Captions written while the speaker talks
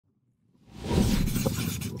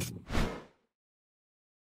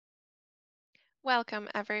Welcome,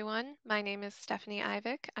 everyone. My name is Stephanie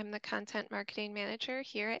Ivick. I'm the Content Marketing Manager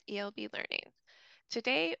here at ELB Learning.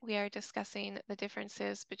 Today, we are discussing the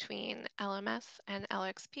differences between LMS and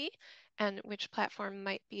LXP and which platform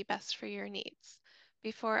might be best for your needs.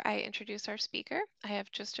 Before I introduce our speaker, I have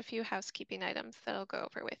just a few housekeeping items that I'll go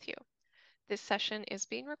over with you. This session is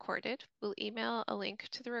being recorded. We'll email a link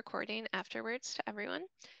to the recording afterwards to everyone.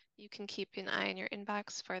 You can keep an eye on your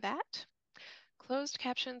inbox for that. Closed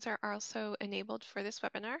captions are also enabled for this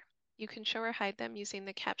webinar. You can show or hide them using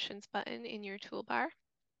the captions button in your toolbar,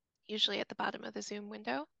 usually at the bottom of the Zoom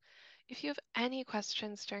window. If you have any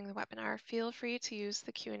questions during the webinar, feel free to use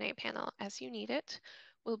the Q&A panel as you need it.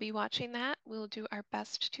 We'll be watching that. We'll do our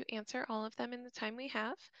best to answer all of them in the time we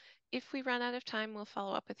have. If we run out of time, we'll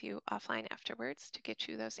follow up with you offline afterwards to get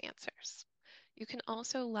you those answers. You can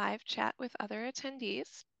also live chat with other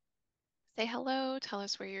attendees. Say hello, tell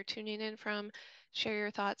us where you're tuning in from, share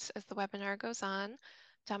your thoughts as the webinar goes on.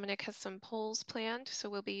 Domenic has some polls planned, so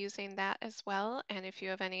we'll be using that as well. And if you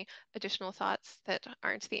have any additional thoughts that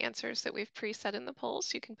aren't the answers that we've preset in the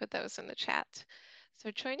polls, you can put those in the chat.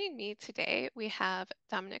 So joining me today, we have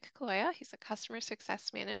Domenic Caloia. He's a customer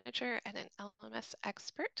success manager and an LMS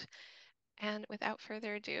expert. And without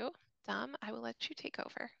further ado, Dom, I will let you take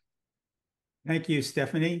over. Thank you,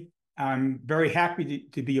 Stephanie. I'm very happy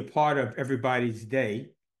to be a part of everybody's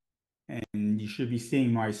day, and you should be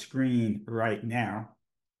seeing my screen right now.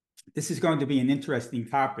 This is going to be an interesting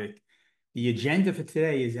topic. The agenda for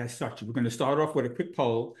today is as such. We're going to start off with a quick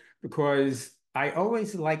poll because I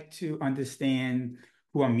always like to understand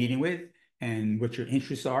who I'm meeting with and what your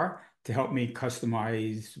interests are to help me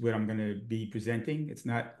customize what I'm going to be presenting. It's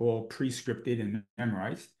not all pre-scripted and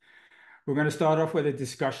memorized. We're going to start off with a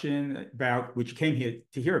discussion about, which came here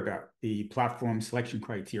to hear about, the platform selection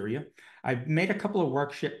criteria. I've made a couple of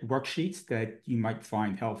worksheets that you might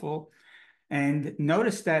find helpful. And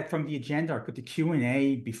notice that from the agenda, I put the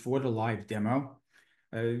Q&A before the live demo.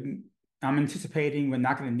 I'm anticipating we're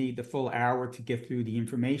not going to need the full hour to get through the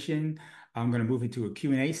information. I'm going to move into a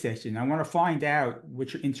Q&A session. I want to find out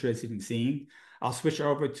what you're interested in seeing. I'll switch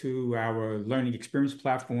over to our learning experience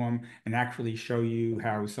platform and actually show you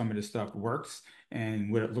how some of the stuff works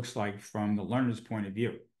and what it looks like from the learner's point of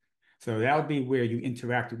view. So that'll be where you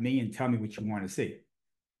interact with me and tell me what you want to see.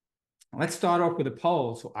 Let's start off with a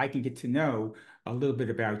poll so I can get to know a little bit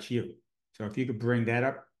about you. So if you could bring that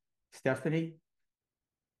up, Stephanie.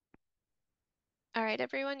 All right,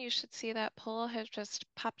 everyone, you should see that poll has just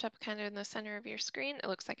popped up kind of in the center of your screen. It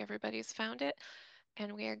looks like everybody's found it,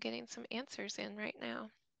 and we are getting some answers in right now.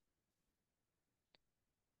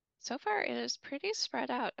 So far, it is pretty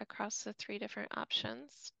spread out across the three different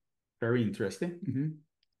options. Very interesting.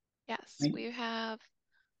 Yes, we have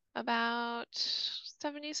about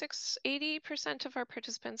 76, 80% of our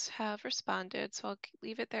participants have responded, so I'll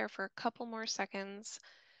leave it there for a couple more seconds.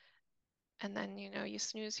 And then, you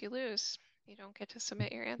snooze, you lose. You don't get to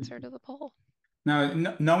submit your answer to the poll. No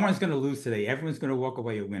one's going to lose today. Everyone's going to walk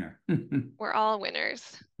away a winner. We're all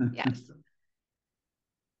winners. Yes.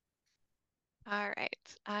 All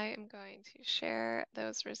right, I am going to share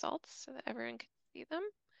those results so that everyone can see them.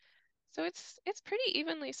 So it's pretty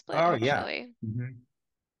evenly split, Oh, yeah. actually.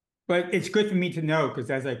 But it's good for me to know because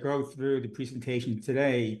as I go through the presentation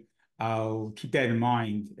today, I'll keep that in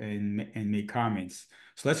mind and make comments.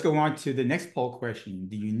 So let's go on to the next poll question.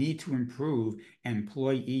 Do you need to improve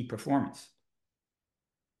employee performance?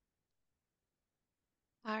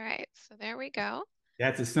 All right, so there we go.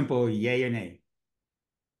 That's a simple yay or nay.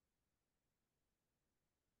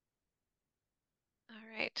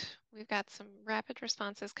 All right, we've got some rapid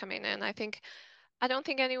responses coming in. I don't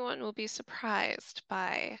think anyone will be surprised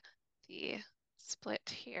by the split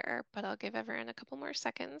here, but I'll give everyone a couple more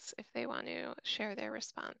seconds if they want to share their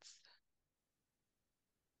response.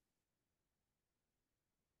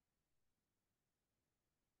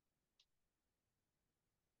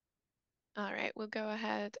 All right, we'll go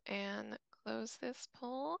ahead and close this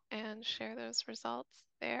poll and share those results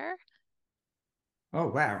there. Oh,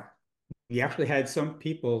 wow. We actually had some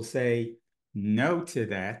people say no to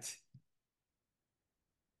that.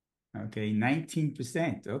 Okay,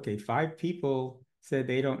 19%. Okay, 5 people said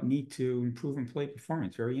they don't need to improve employee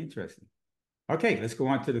performance. Very interesting. Okay, let's go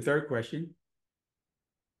on to the third question.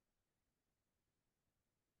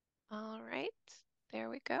 All right, there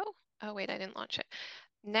we go. Oh, wait, I didn't launch it.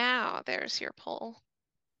 Now there's your poll.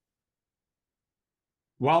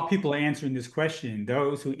 While people are answering this question,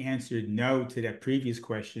 those who answered no to that previous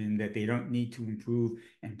question that they don't need to improve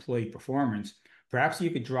employee performance, perhaps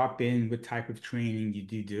you could drop in what type of training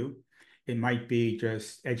you do. it might be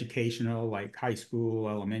just educational, like high school,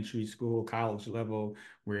 elementary school, college level,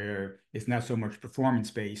 where it's not so much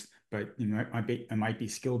performance-based, but it might be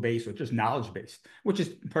skill-based or just knowledge-based, which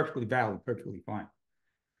is perfectly valid, perfectly fine.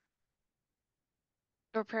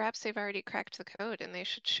 Or perhaps they've already cracked the code and they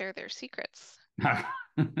should share their secrets.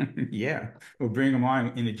 Yeah, we'll bring them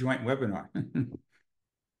on in a joint webinar.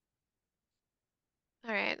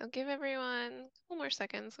 All right, I'll give everyone a couple more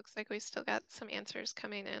seconds. Looks like we still got some answers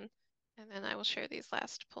coming in, and then I will share these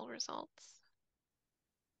last poll results.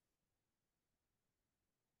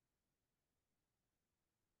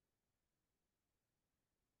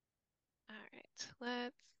 All right,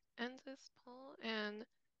 let's end this poll, and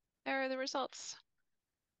there are the results.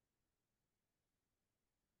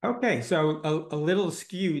 Okay, so a little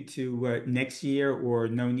skewed to next year or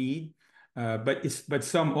no need, but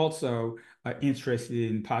some also interested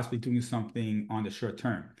in possibly doing something on the short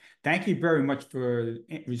term. Thank you very much for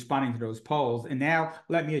responding to those polls. And now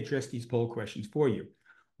let me address these poll questions for you.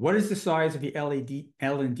 What is the size of the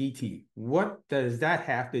L&D team? What does that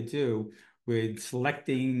have to do with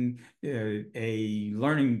selecting a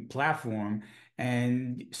learning platform?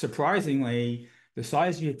 And surprisingly, the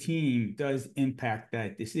size of your team does impact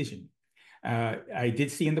that decision. I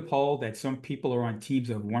did see in the poll that some people are on teams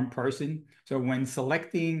of one person. So when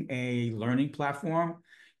selecting a learning platform,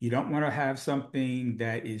 you don't want to have something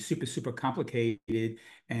that is super, super complicated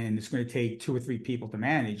and it's going to take 2 or 3 people to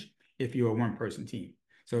manage if you're a one-person team.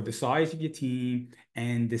 So the size of your team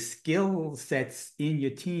and the skill sets in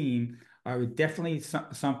your team are definitely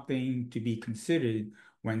something to be considered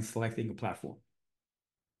when selecting a platform.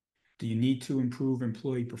 Do you need to improve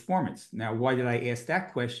employee performance? Now, why did I ask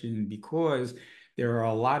that question? Because there are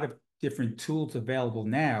a lot of different tools available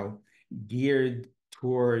now geared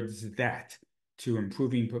towards that, to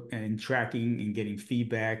improving and tracking and getting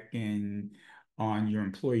feedback and on your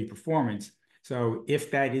employee performance. So if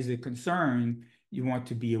that is a concern, you want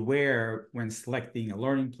to be aware when selecting a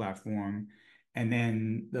learning platform. And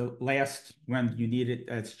then the last, when you need it,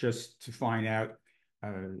 that's just to find out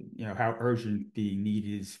how urgent the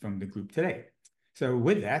need is from the group today. So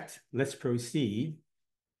with that, let's proceed.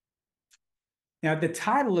 Now, the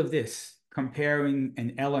title of this, comparing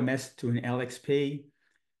an LMS to an LXP,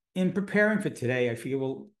 in preparing for today, I figure,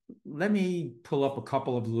 well, let me pull up a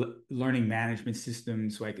couple of learning management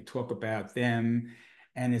systems so I could talk about them.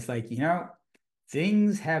 And it's like,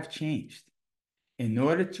 things have changed. In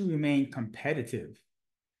order to remain competitive,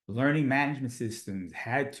 learning management systems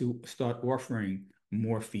had to start offering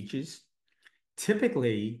more features.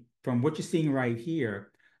 Typically, from what you're seeing right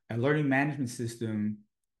here, a learning management system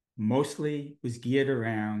mostly was geared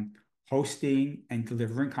around hosting and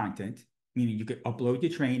delivering content, meaning you could upload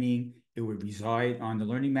your training, it would reside on the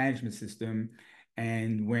learning management system.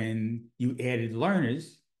 And when you added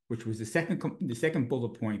learners, which was the second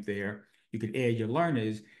bullet point there, you could add your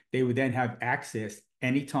learners, they would then have access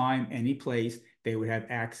anytime, any place, they would have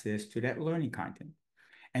access to that learning content.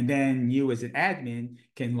 And then you as an admin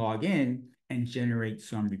can log in and generate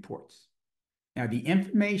some reports. Now, the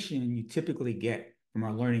information you typically get from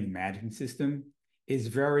our learning management system is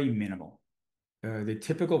very minimal. The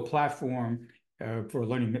typical platform for a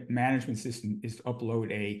learning management system is to upload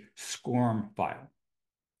a SCORM file.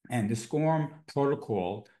 And the SCORM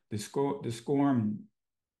protocol, the SCORM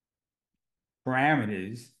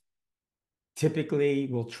parameters typically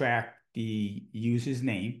will track the user's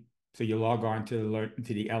name. So you log on to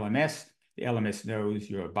the LMS. The LMS knows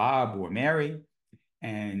you're Bob or Mary,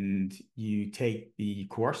 and you take the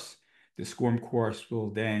course. The SCORM course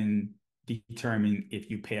will then determine if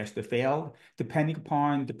you passed or failed, depending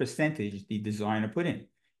upon the percentage the designer put in.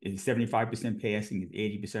 Is 75% passing, is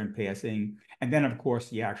 80% passing, and then of course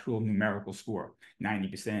the actual numerical score,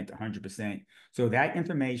 90%, 100%. So that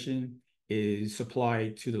information is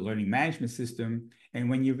supplied to the learning management system. And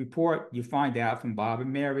when you report, you find out from Bob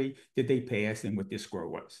and Mary, did they pass and what their score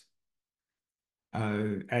was.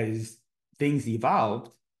 As things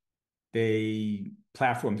evolved,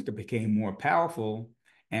 platforms became more powerful,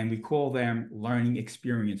 and we call them learning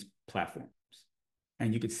experience platforms.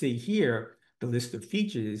 And you can see here, the list of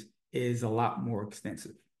features is a lot more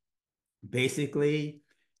extensive. Basically,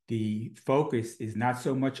 the focus is not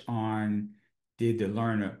so much on who the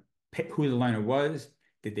learner was,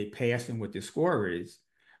 did they pass and what the score is,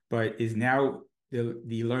 but is now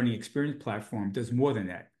the learning experience platform does more than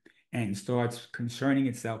that and starts concerning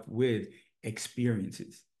itself with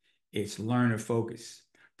experiences. It's learner focus,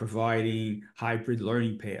 providing hybrid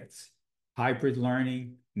learning paths. Hybrid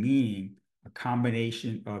learning meaning a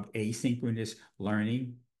combination of asynchronous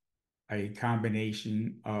learning, a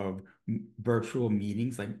combination of virtual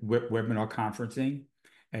meetings like webinar conferencing,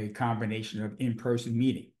 a combination of in-person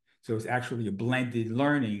meeting. So it's actually a blended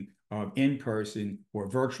learning of in-person or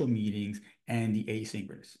virtual meetings and the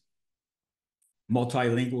asynchronous.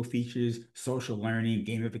 Multilingual features, social learning,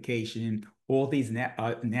 gamification, all these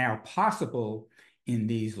now possible in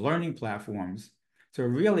these learning platforms. So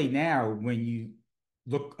really now, when you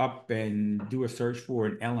look up and do a search for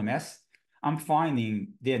an LMS, I'm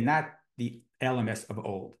finding they're not the LMS of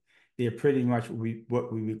old. They're pretty much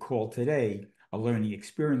what we would call today a learning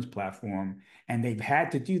experience platform, and they've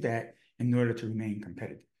had to do that in order to remain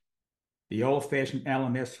competitive. The old-fashioned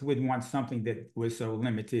LMS, who would want something that was so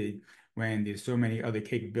limited when there's so many other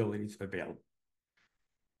capabilities available?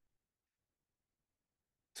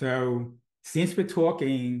 So since we're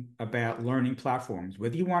talking about learning platforms,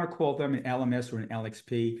 whether you want to call them an LMS or an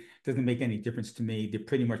LXP, doesn't make any difference to me. They're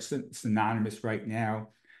pretty much synonymous right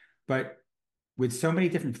now. But with so many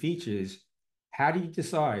different features, how do you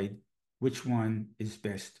decide which one is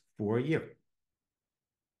best for you?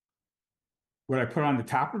 What I put on the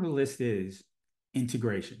top of the list is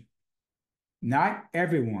integration. Not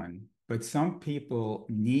everyone, but some people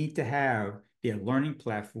need to have their learning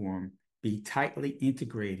platform be tightly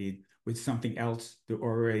integrated with something else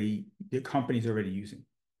the company's already using.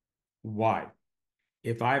 Why?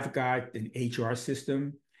 If I've got an HR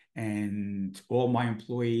system and all my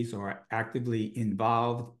employees are actively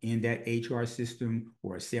involved in that HR system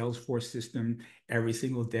or a Salesforce system every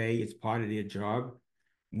single day, it's part of their job,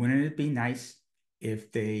 wouldn't it be nice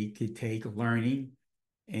if they could take learning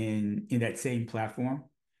in that same platform?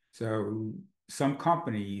 So some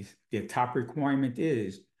companies, their top requirement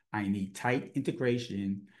is I need tight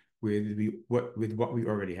integration with what we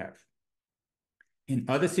already have. In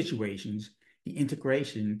other situations, the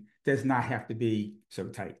integration does not have to be so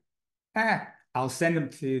tight. I'll send them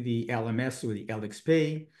to the LMS or the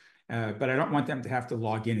LXP, but I don't want them to have to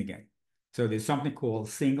log in again. So there's something called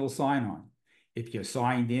single sign-on. If you're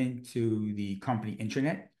signed in to the company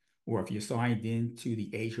intranet, or if you're signed in to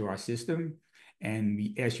the HR system, and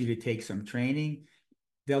we ask you to take some training,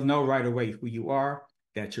 they'll know right away who you are,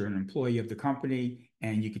 that you're an employee of the company,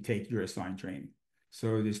 and you can take your assigned training.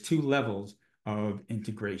 So there's two levels of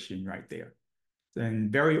integration right there.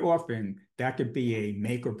 And very often that could be a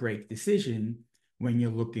make or break decision when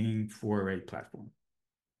you're looking for a platform.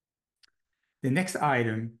 The next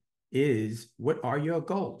item is, what are your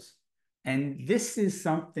goals? And this is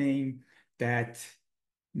something that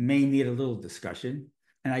may need a little discussion.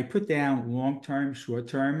 And I put down long-term,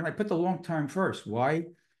 short-term, and I put the long-term first. Why?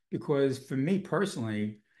 Because for me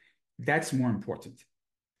personally, that's more important.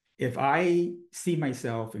 If I see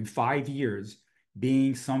myself in 5 years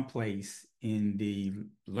being someplace in the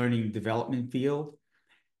learning development field,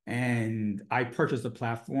 and I purchase a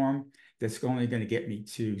platform that's only going to get me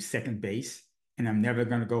to second base, and I'm never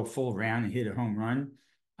going to go full round and hit a home run,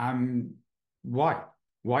 why?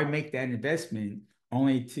 Why make that investment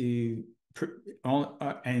only to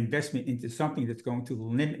an investment into something that's going to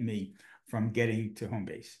limit me from getting to home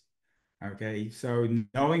base? Okay, so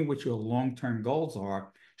knowing what your long-term goals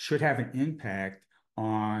are should have an impact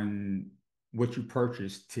on what you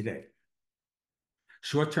purchase today.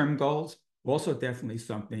 Short-term goals, also definitely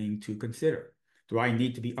something to consider. Do I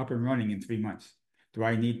need to be up and running in 3 months? Do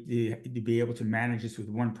I need to be able to manage this with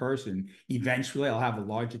one person? Eventually, I'll have a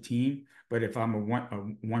larger team, but if I'm a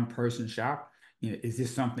one-person shop, is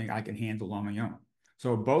this something I can handle on my own?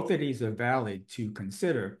 So both of these are valid to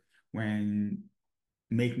consider when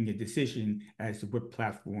making a decision as to what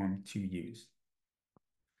platform to use.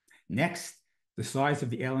 Next, the size of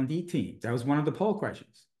the L&D team. That was one of the poll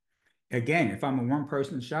questions. Again, if I'm a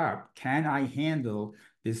one-person shop, can I handle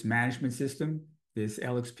this management system, this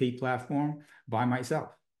LXP platform by myself?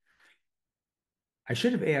 I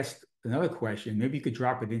should have asked another question. Maybe you could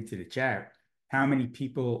drop it into the chat. How many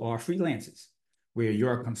people are freelancers, where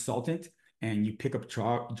you're a consultant and you pick up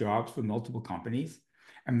jobs for multiple companies?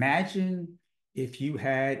 Imagine if you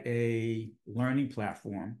had a learning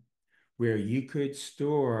platform where you could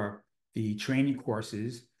store the training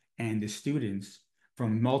courses and the students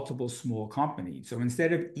from multiple small companies. So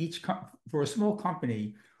instead of for a small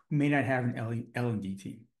company who may not have an L&D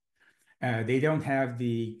team, they don't have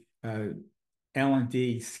the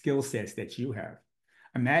L&D skill sets that you have.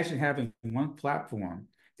 Imagine having one platform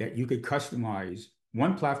that you could customize,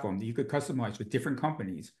 for different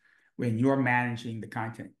companies when you're managing the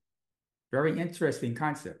content. Very interesting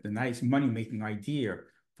concept, a nice money-making idea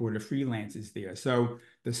for the freelancers there. So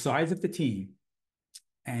the size of the team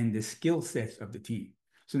and the skill sets of the team.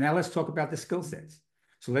 So now let's talk about the skill sets.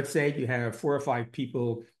 So let's say you have 4 or 5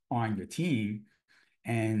 people on your team,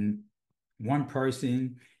 and one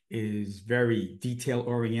person is very detail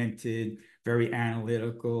oriented, very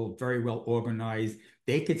analytical, very well organized.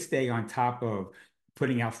 They could stay on top of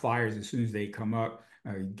putting out fires as soon as they come up,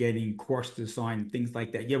 getting course design, things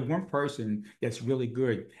like that. You have one person that's really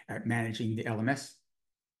good at managing the LMS.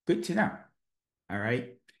 Good to know. All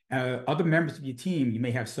right. Other members of your team, you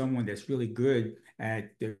may have someone that's really good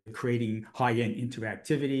at creating high-end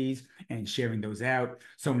interactivities and sharing those out.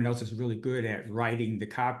 Someone else is really good at writing the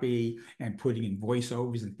copy and putting in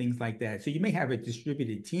voiceovers and things like that. So you may have a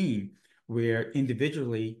distributed team where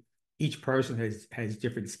individually each person has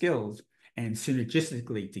different skills, and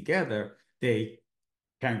synergistically together they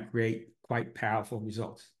can create quite powerful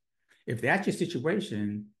results. If that's your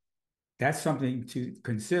situation, that's something to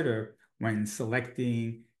consider when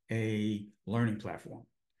selecting a learning platform.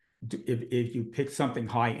 If you pick something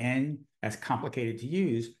high end that's complicated to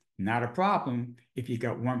use, not a problem if you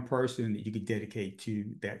got one person that you could dedicate to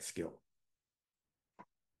that skill.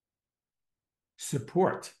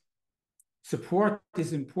 Support. Support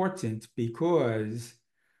is important because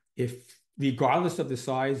if, regardless of the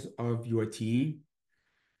size of your team,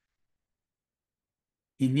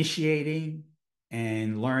 initiating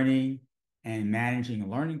and learning and managing a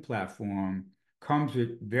learning platform comes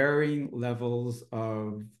with varying levels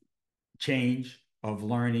of change, of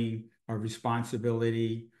learning, of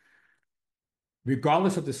responsibility.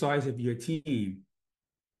 Regardless of the size of your team,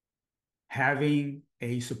 having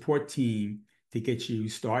a support team to get you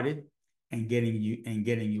started and getting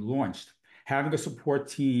you launched, having a support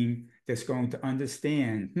team that's going to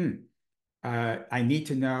understand, I need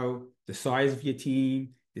to know the size of your team,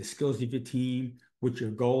 the skills of your team, what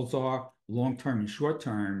your goals are, long-term and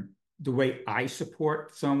short-term. The way I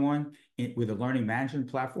support someone with a learning management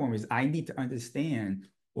platform is I need to understand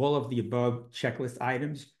all of the above checklist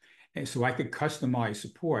items, and so I could customize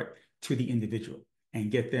support to the individual and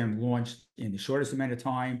get them launched in the shortest amount of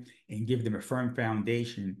time and give them a firm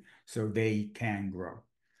foundation so they can grow.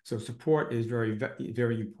 So support is very,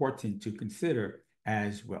 very important to consider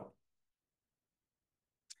as well.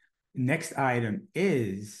 Next item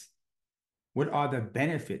is, what are the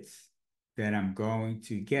benefits that I'm going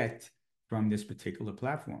to get from this particular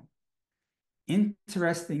platform?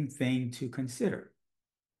 Interesting thing to consider.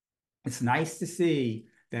 It's nice to see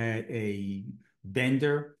that a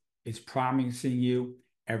vendor is promising you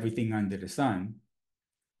everything under the sun,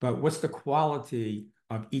 but what's the quality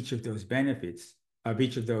of each of those benefits, of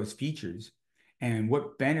each of those features, and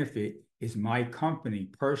what benefit is my company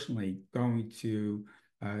personally going to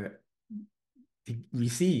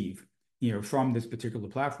receive, from this particular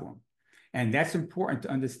platform? And that's important to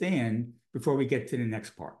understand before we get to the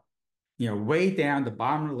next part. Way down the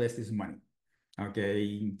bottom of the list is money.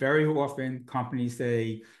 Okay. Very often companies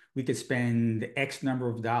say we could spend X number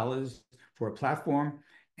of dollars for a platform,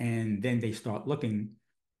 and then they start looking.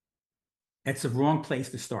 That's the wrong place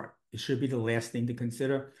to start. It should be the last thing to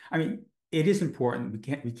consider. I mean, it is important.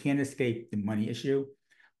 We can't escape the money issue,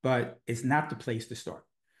 but it's not the place to start.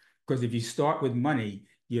 Because if you start with money,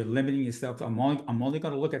 you're limiting yourself to, I'm only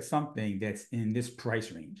going to look at something that's in this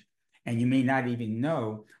price range. And you may not even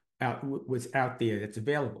know what's out there that's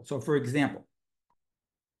available. So for example,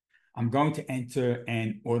 I'm going to enter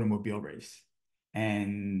an automobile race,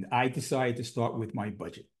 and I decide to start with my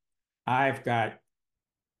budget. I've got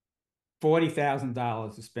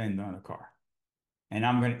 $40,000 to spend on a car, and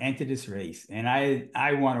I'm going to enter this race, and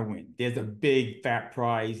I want to win. There's a big fat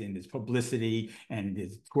prize, and there's publicity, and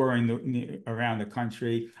there's touring around the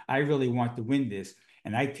country. I really want to win this.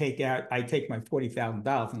 And I take my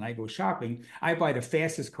 $40,000 and I go shopping. I buy the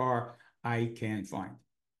fastest car I can find.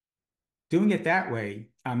 Doing it that way,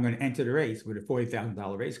 I'm going to enter the race with a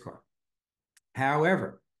 $40,000 race car.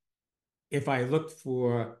 However, if I look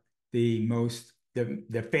for the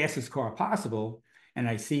fastest car possible, and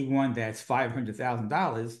I see one that's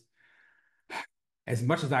 $500,000, as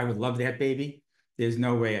much as I would love that baby, there's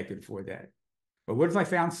no way I could afford that. But what if I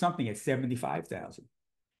found something at 75,000?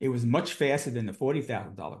 It was much faster than the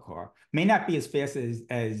 $40,000 car. May not be as fast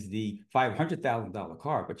as the $500,000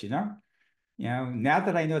 car, but now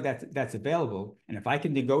that I know that's available, and if I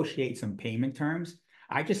can negotiate some payment terms,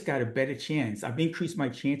 I just got a better chance. I've increased my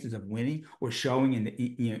chances of winning or showing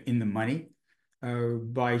in the money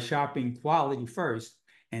by shopping quality first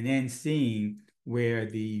and then seeing where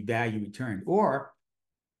the value returned. Or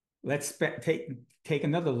let's take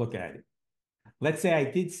another look at it. Let's say I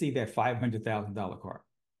did see that $500,000 car,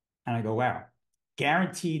 and I go, wow,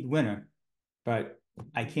 guaranteed winner, but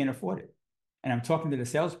I can't afford it. And I'm talking to the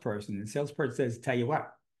salesperson, and the salesperson says, tell you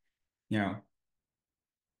what,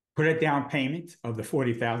 put a down payment of the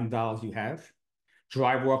 $40,000 you have,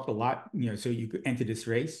 drive off the lot, so you could enter this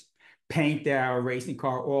race, paint our racing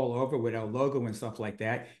car all over with our logo and stuff like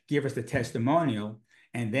that, give us the testimonial,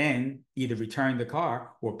 and then either return the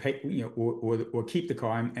car or pay, or keep the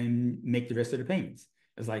car and make the rest of the payments.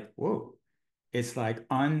 It's like, whoa, it's like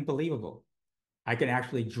unbelievable. I can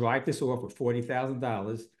actually drive this off with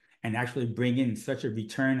 $40,000 and actually bring in such a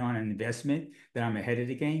return on an investment that I'm ahead of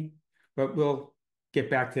the game. But we'll get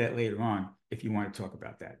back to that later on if you want to talk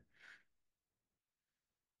about that.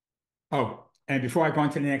 Oh, and before I go on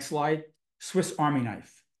to the next slide, Swiss Army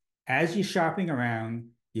knife. As you're shopping around,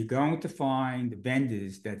 you're going to find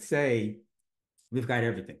vendors that say, we've got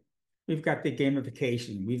everything. We've got the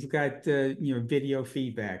gamification, we've got video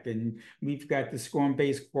feedback, and we've got the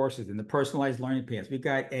score-based courses and the personalized learning paths. We've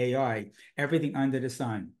got AI, everything under the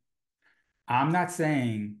sun. I'm not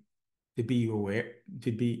saying to beware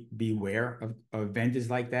of vendors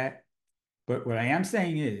like that, but what I am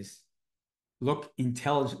saying is look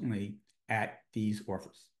intelligently at these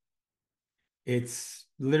offers. It's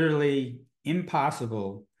literally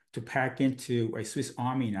impossible to pack into a Swiss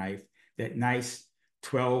Army knife that nice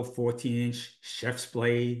 12, 14-inch chef's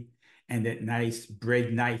blade and that nice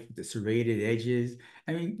bread knife with the serrated edges.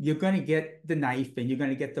 I mean, you're going to get the knife and you're going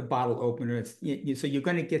to get the bottle opener. So you're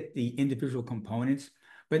going to get the individual components,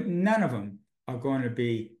 but none of them are going to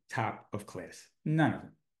be top of class. None of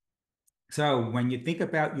them. So when you think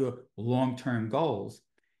about your long-term goals,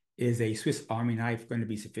 is a Swiss Army knife going to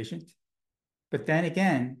be sufficient? But then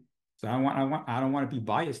again, I don't want to be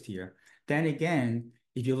biased here. Then again,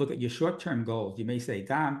 if you look at your short-term goals, you may say,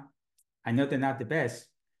 Dom, I know they're not the best,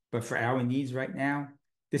 but for our needs right now,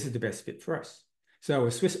 this is the best fit for us. So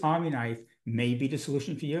a Swiss Army knife may be the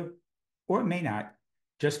solution for you, or it may not.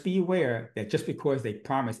 Just be aware that just because they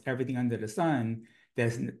promise everything under the sun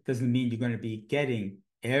doesn't mean you're going to be getting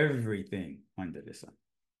everything under the sun.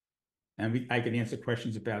 And I can answer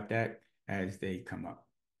questions about that as they come up.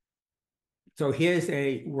 So here's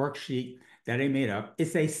a worksheet that I made up.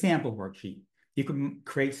 It's a sample worksheet. You can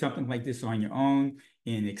create something like this on your own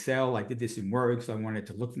in Excel. I did this in Word, so I wanted it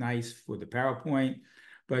to look nice for the PowerPoint.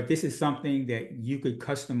 But this is something that you could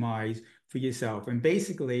customize for yourself. And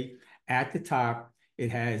basically, at the top,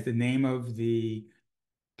 it has the name of the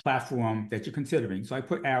platform that you're considering. So I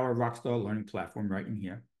put our Rockstar Learning Platform right in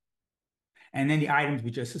here. And then the items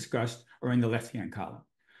we just discussed are in the left-hand column.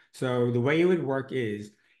 So the way it would work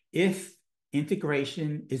is if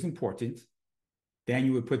integration is important, then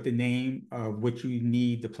you would put the name of what you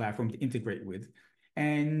need the platform to integrate with.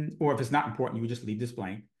 Or if it's not important, you would just leave this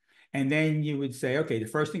blank. And then you would say, okay, the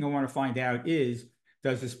first thing I want to find out is,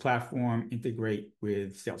 does this platform integrate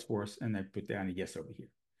with Salesforce? And I put down a yes over here.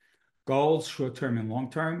 Goals, short-term and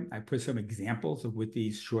long-term. I put some examples of what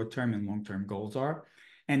these short-term and long-term goals are.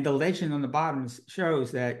 And the legend on the bottom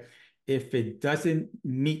shows that if it doesn't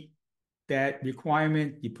meet that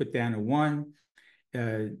requirement, you put down a 1.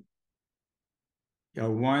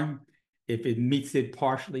 If it meets it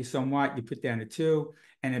partially somewhat, you put down a 2.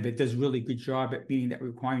 And if it does a really good job at meeting that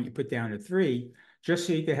requirement, you put down a 3, just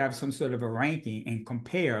so you can have some sort of a ranking and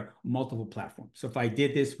compare multiple platforms. So if I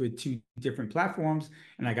did this with 2 different platforms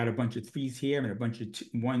and I got a bunch of 3s here and a bunch of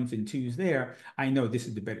 1s and 2s there, I know this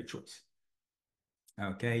is the better choice.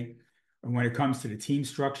 Okay. And when it comes to the team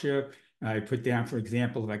structure, I put down, for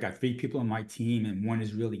example, if I got 3 people on my team and 1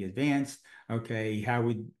 is really advanced, okay, how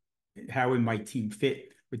would my team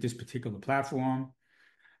fit with this particular platform?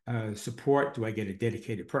 Support, do I get a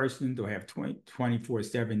dedicated person? Do I have 24/7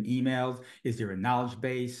 emails? Is there a knowledge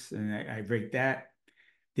base? And I rate that.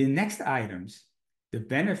 The next items, the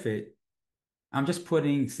benefit, I'm just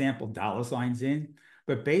putting sample dollar signs in,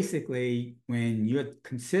 but basically when you're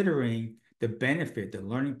considering the benefit the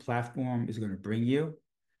learning platform is going to bring you,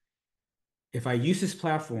 if I use this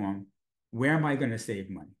platform, where am I going to save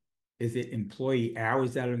money? Is it employee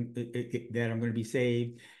hours that I'm going to be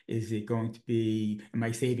saved? Is it going to be, am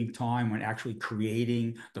I saving time on actually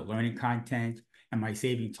creating the learning content? Am I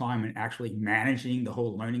saving time on actually managing the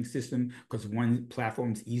whole learning system because one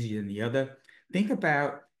platform is easier than the other? Think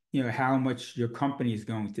about, how much your company is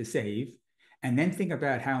going to save, and then think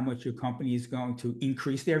about how much your company is going to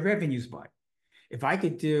increase their revenues by. If I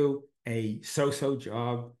could do a so-so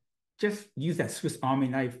job, just use that Swiss Army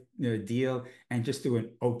knife deal and just do an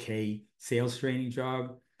okay sales training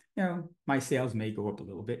job, my sales may go up a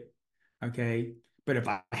little bit. Okay. But if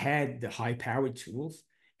I had the high-powered tools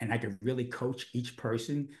and I could really coach each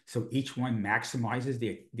person so each one maximizes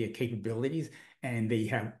their capabilities and they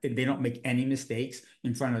don't make any mistakes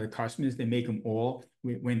in front of the customers, they make them all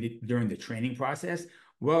during the training process.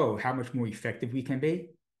 Whoa, how much more effective we can be.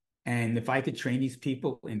 And if I could train these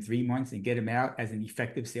people in 3 months and get them out as an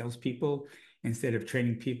effective salespeople instead of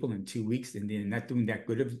training people in 2 weeks and then not doing that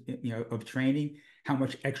good of training? How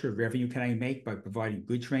much extra revenue can I make by providing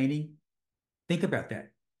good training? Think about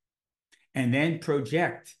that. And then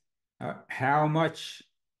project how much,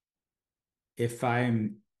 if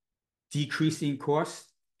I'm decreasing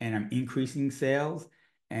costs and I'm increasing sales,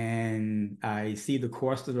 and I see the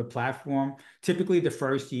cost of the platform. Typically, the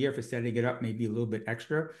first year for setting it up may be a little bit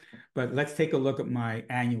extra, but let's take a look at my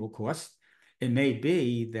annual cost. It may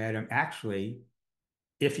be that I'm actually,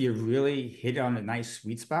 if you really hit on a nice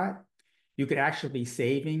sweet spot, you could actually be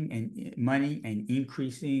saving and money and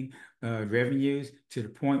increasing revenues to the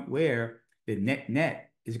point where the net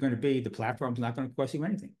is going to be the platform's not going to cost you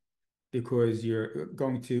anything because you're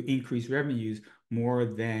going to increase revenues more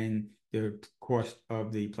than the cost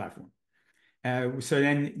of the platform. So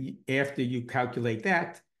then after you calculate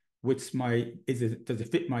that, does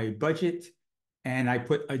it fit my budget? And I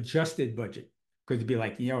put adjusted budget because it'd be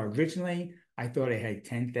like, originally I thought I had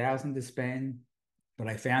 10,000 to spend, but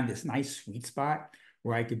I found this nice sweet spot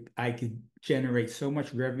where I could generate so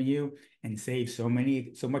much revenue and save so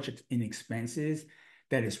much in expenses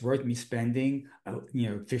that it's worth me spending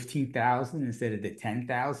 15,000 instead of the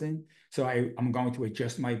 10,000. So I'm going to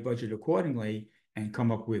adjust my budget accordingly and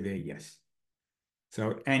come up with a yes.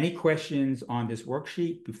 So any questions on this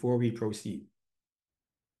worksheet before we proceed?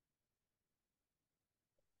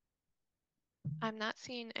 I'm not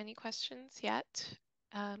seeing any questions yet.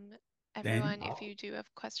 Then Everyone, if you do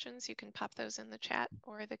have questions, you can pop those in the chat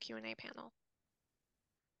or the Q&A panel.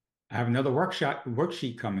 I have another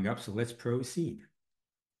worksheet coming up, so let's proceed.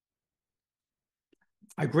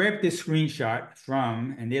 I grabbed this screenshot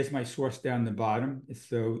from, and there's my source down the bottom. It's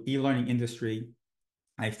the e-learning industry.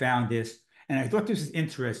 I found this, and I thought this is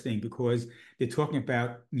interesting because they're talking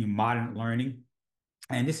about modern learning,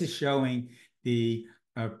 and this is showing the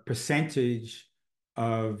percentage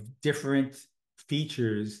of different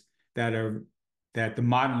features that the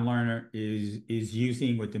modern learner is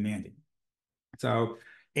using or demanding. So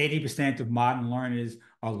 80% of modern learners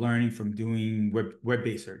are learning from doing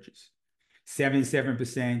web-based searches.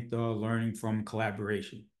 77% are learning from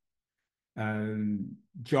collaboration.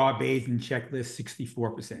 Job-based and checklist,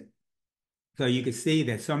 64%. So you can see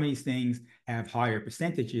that some of these things have higher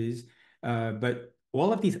percentages, but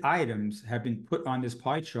all of these items have been put on this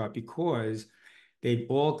pie chart because they've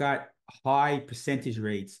all got high percentage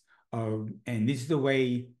rates and these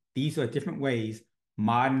are different ways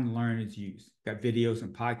modern learners use. Got videos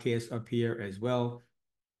and podcasts up here as well,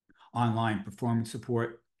 online performance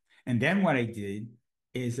support. And then what I did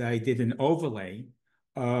is I did an overlay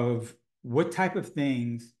of what type of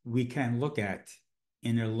things we can look at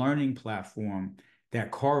in a learning platform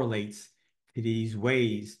that correlates to these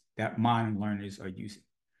ways that modern learners are using.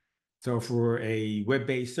 So for a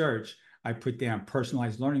web-based search, I put down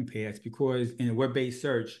personalized learning paths because in a web-based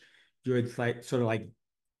search, you're sort of like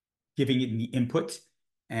giving it the input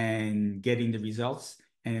and getting the results.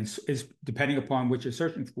 And it's depending upon what you're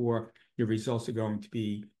searching for, your results are going to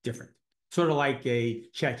be different. Sort of like a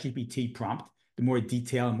ChatGPT prompt. The more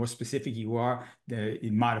detailed and more specific you are,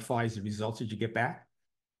 it modifies the results that you get back.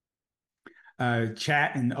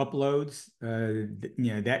 Chat and uploads,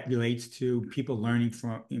 that relates to people learning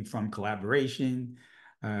from collaboration.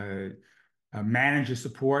 Manager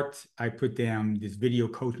support, I put down these video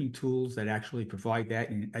coaching tools that actually provide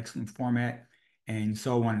that in an excellent format, and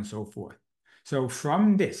so on and so forth. So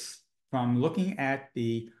from looking at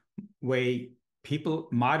the way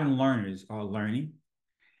modern learners are learning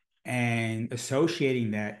and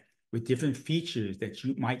associating that with different features that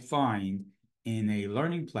you might find in a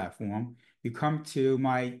learning platform, you come to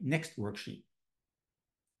my next worksheet.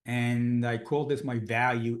 And I call this my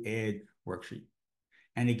value add worksheet.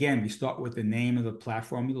 And again, we start with the name of the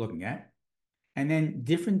platform you're looking at, and then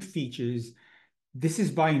different features. This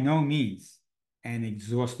is by no means an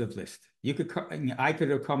exhaustive list. I could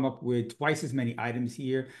have come up with twice as many items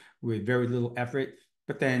here with very little effort,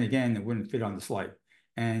 but then again, it wouldn't fit on the slide.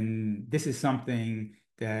 And this is something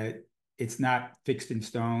that it's not fixed in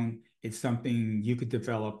stone. It's something you could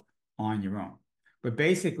develop on your own. But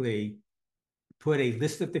basically, put a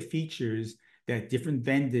list of the features that different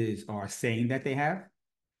vendors are saying that they have,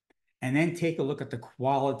 and then take a look at the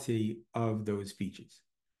quality of those features.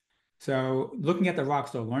 So looking at the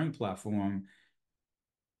Rockstar Learning Platform,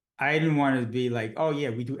 I didn't want to be like, oh yeah,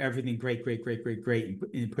 we do everything great, great, great, great, great,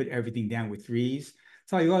 and put everything down with threes.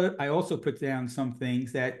 So I also put down some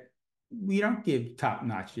things that we don't give top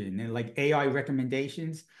notch in, and like AI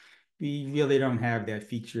recommendations, we really don't have that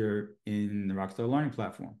feature in the Rockstar Learning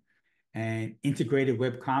Platform. And integrated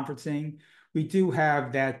web conferencing, we do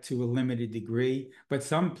have that to a limited degree, but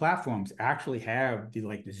some platforms actually have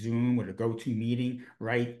the Zoom or the GoToMeeting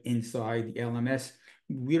right inside the LMS.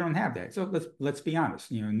 We don't have that. So let's be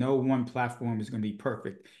honest, no one platform is going to be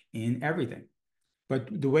perfect in everything.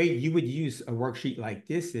 But the way you would use a worksheet like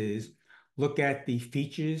this is look at the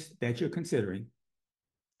features that you're considering,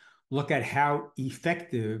 look at how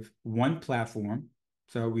effective one platform.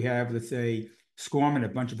 So we have, let's say, SCORM and a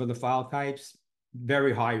bunch of other file types,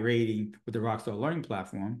 very high rating with the Rockstar Learning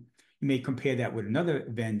Platform. You may compare that with another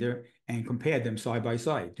vendor and compare them side by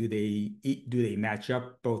side. Do they match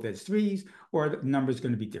up both as threes, or the number is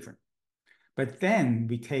going to be different? But then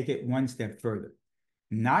we take it one step further,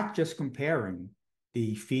 not just comparing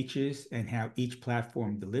the features and how each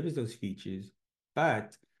platform delivers those features,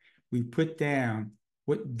 but we put down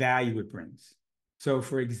what value it brings. So,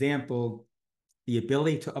 for example, the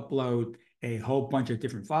ability to upload a whole bunch of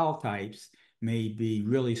different file types may be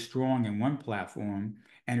really strong in one platform,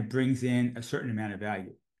 and it brings in a certain amount of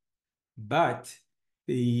value. But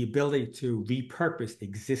the ability to repurpose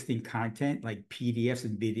existing content like PDFs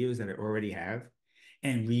and videos that I already have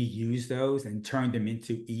and reuse those and turn them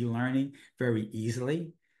into e-learning very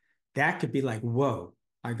easily, that could be like, whoa.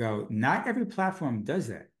 I go, not every platform does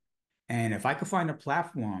that. And if I could find a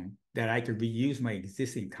platform that I could reuse my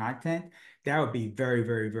existing content, that would be very,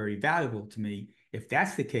 very, very valuable to me. If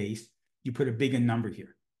that's the case, you put a bigger number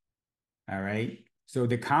here. All right. So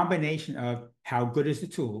the combination of how good is the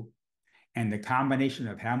tool and the combination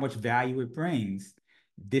of how much value it brings,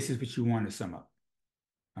 this is what you want to sum up.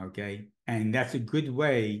 Okay. And that's a good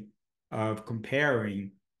way of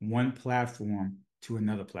comparing one platform to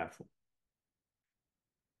another platform.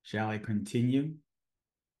 Shall I continue,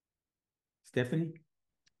 Stephanie?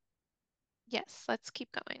 Yes, let's keep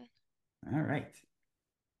going. All right.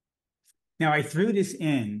 Now, I threw this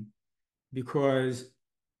in because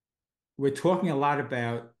we're talking a lot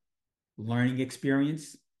about learning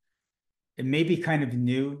experience. It may be kind of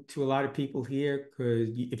new to a lot of people here because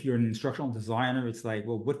if you're an instructional designer, it's like,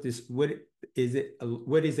 well, what is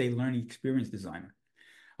a learning experience designer?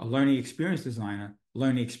 A learning experience designer,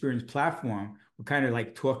 learning experience platform, we're kind of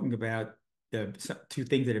like talking about the two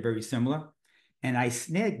things that are very similar. And I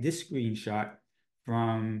snagged this screenshot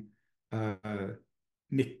from McGill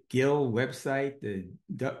website.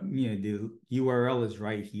 The URL is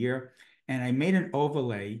right here. And I made an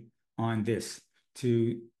overlay on this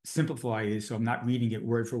to simplify it so I'm not reading it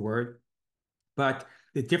word for word. But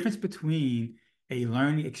the difference between a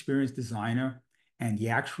learning experience designer and the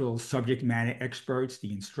actual subject matter experts,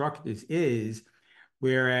 the instructors, is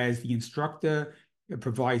whereas the instructor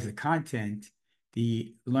provides the content,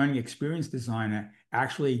 the learning experience designer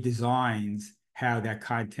actually designs how that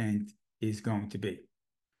content is going to be.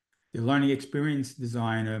 The learning experience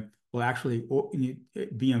designer will actually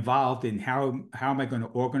be involved in how am I going to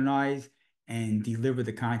organize and deliver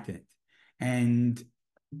the content. And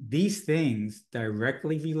these things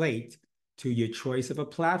directly relate to your choice of a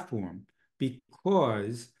platform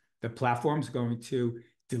because the platform is going to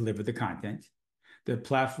deliver the content. In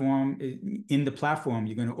the platform,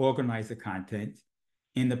 you're going to organize the content.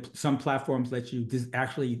 Some platforms let you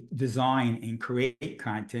actually design and create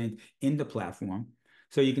content in the platform.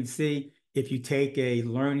 So you can see if you take a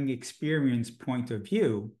learning experience point of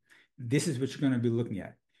view, this is what you're going to be looking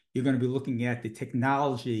at. You're going to be looking at the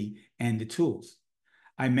technology and the tools.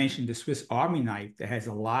 I mentioned the Swiss Army knife that has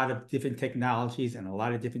a lot of different technologies and a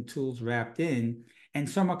lot of different tools wrapped in, and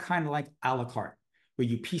some are kind of like a la carte, where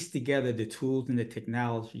you piece together the tools and the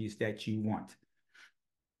technologies that you want.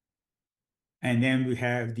 And then we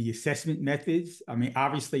have the assessment methods. I mean,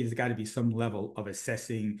 obviously, there's got to be some level of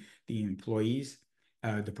assessing the employees,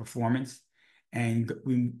 the performance. And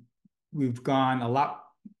we've gone a lot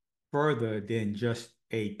further than just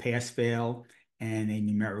a pass-fail and a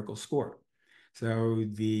numerical score. So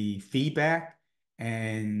the feedback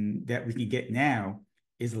and that we can get now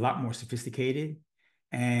is a lot more sophisticated.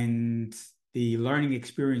 And the learning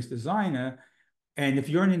experience designer, and if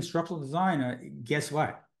you're an instructional designer, guess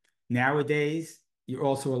what? Nowadays, you're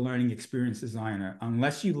also a learning experience designer,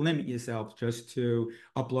 unless you limit yourself just to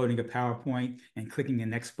uploading a PowerPoint and clicking the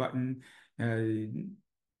next button.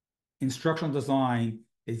 Instructional design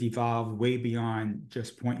has evolved way beyond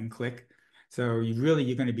just point and click. So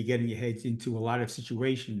you're going to be getting your heads into a lot of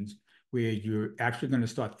situations where you're actually going to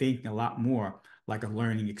start thinking a lot more like a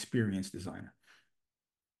learning experience designer.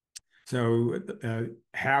 So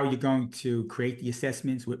how you're going to create the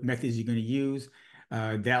assessments, what methods you're going to use,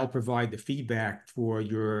 that'll provide the feedback for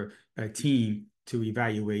your team to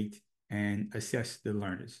evaluate and assess the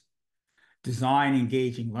learners. Design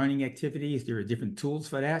engaging learning activities. There are different tools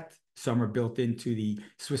for that. Some are built into the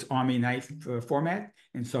Swiss Army knife format,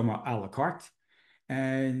 and some are a la carte.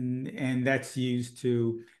 And that's used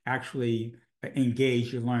to actually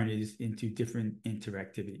engage your learners into different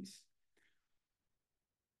interactivities.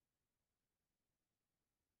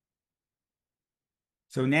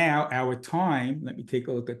 So now our time, let me take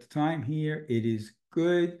a look at the time here. It is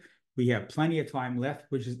good. We have plenty of time left,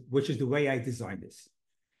 which is the way I designed this.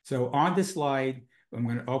 So on this slide, I'm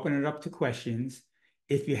going to open it up to questions.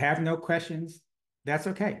 If you have no questions, that's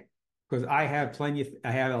okay, because I have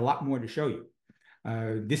a lot more to show you.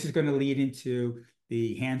 This is going to lead into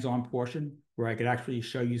the hands-on portion where I could actually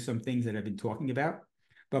show you some things that I've been talking about.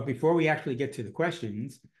 But before we actually get to the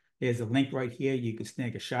questions, there's a link right here. You can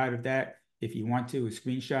snag a shot of that if you want to, a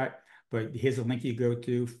screenshot. But here's a link you go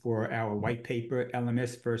to for our white paper,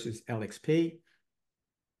 LMS versus LXP.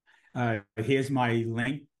 Here's my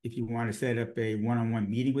link if you want to set up a one-on-one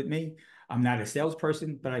meeting with me. I'm not a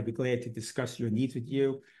salesperson, but I'd be glad to discuss your needs with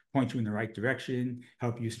you, point you in the right direction,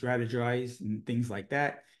 help you strategize and things like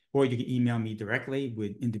that. Or you can email me directly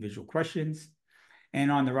with individual questions. And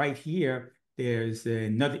on the right here, there's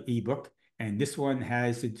another ebook, and this one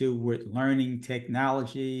has to do with learning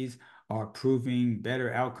technologies are proving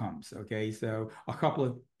better outcomes. Okay, so a couple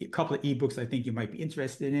of ebooks I think you might be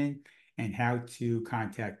interested in, and how to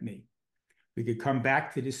contact me. We could come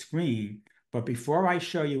back to the screen, but before I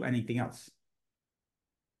show you anything else,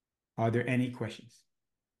 are there any questions?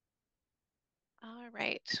 All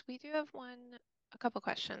right, we do have a couple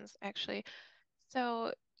questions actually.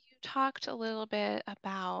 So you talked a little bit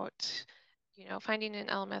about, finding an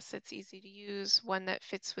LMS that's easy to use, one that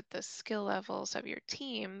fits with the skill levels of your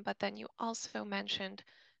team, but then you also mentioned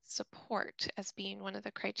support as being one of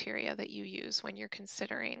the criteria that you use when you're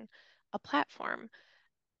considering a platform.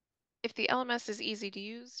 If the LMS is easy to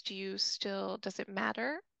use, does it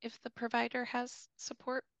matter if the provider has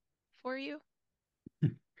support for you?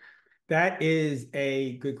 That is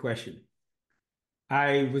a good question.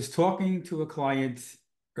 I was talking to a client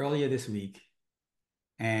earlier this week,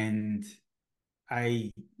 and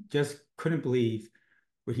I just couldn't believe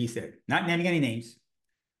what he said. Not naming any names,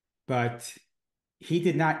 but he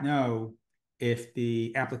did not know if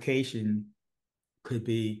the application could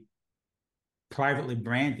be privately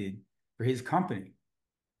branded for his company.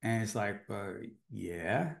 And it's like,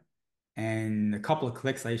 yeah. And a couple of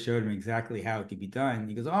clicks, I showed him exactly how it could be done.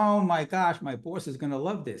 He goes, oh my gosh, my boss is going to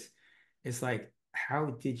love this. It's like,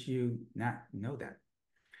 how did you not know that?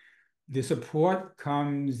 The support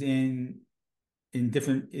comes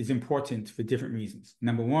is important for different reasons.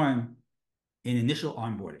 Number one, in initial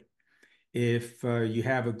onboarding. If you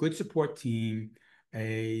have a good support team,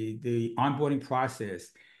 the onboarding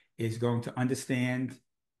process is going to understand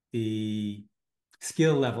the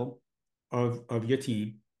skill level of your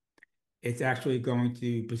team. It's actually going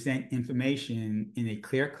to present information in a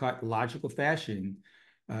clear-cut, logical fashion.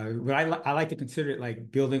 I like to consider it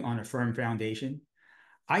like building on a firm foundation.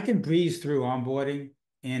 I can breeze through onboarding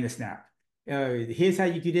in a snap. Here's how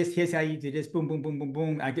you do this. Here's how you do this. Boom, boom, boom, boom,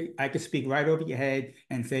 boom. I could speak right over your head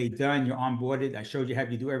and say, done, you're onboarded. I showed you how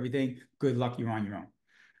you do everything. Good luck, you're on your own.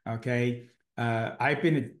 Okay. I've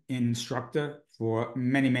been an instructor for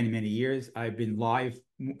many, many, many years. I've been live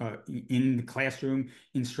in the classroom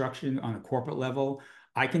instruction on a corporate level.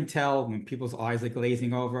 I can tell when people's eyes are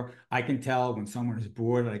glazing over. I can tell when someone is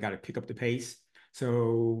bored and I got to pick up the pace.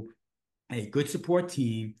 So a good support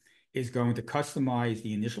team is going to customize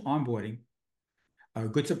the initial onboarding. A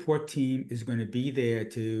good support team is going to be there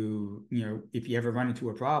to, if you ever run into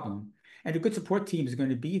a problem. And a good support team is going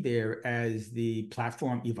to be there as the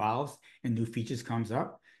platform evolves and new features comes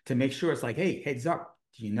up to make sure it's like, hey, heads up.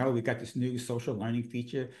 Do you know we got this new social learning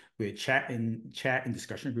feature where chat and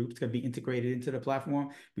discussion groups going to be integrated into the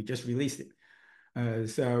platform? We just released it.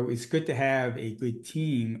 So it's good to have a good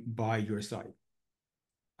team by your side.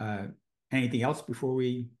 Anything else before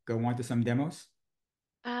we go on to some demos?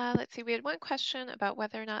 Let's see, we had one question about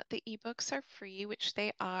whether or not the ebooks are free, which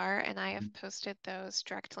they are, and I have posted those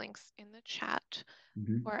direct links in the chat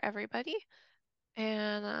Mhm. for everybody.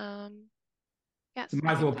 And yes, You I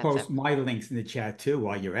might as think well that's it. post my links in the chat too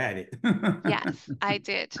while you're at it. Yes, I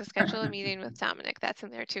did to schedule a meeting with Domenic. That's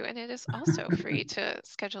in there too. And it is also free to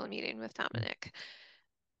schedule a meeting with Domenic.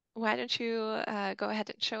 Why don't you go ahead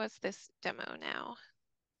and show us this demo now?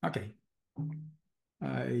 Okay,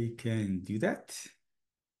 I can do that.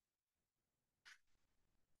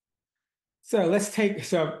 So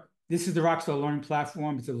this is the Rockstar Learning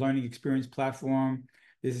Platform. It's a learning experience platform.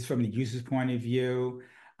 This is from the user's point of view.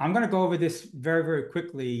 I'm going to go over this very, very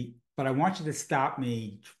quickly, but I want you to stop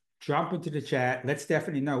me, jump into the chat. Let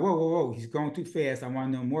Stephanie know, whoa, whoa, whoa, he's going too fast. I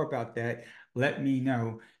want to know more about that. let me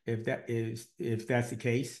know if that's the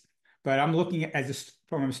case. But I'm looking at,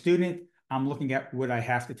 from a student, I'm looking at what I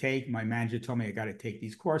have to take. My manager told me I got to take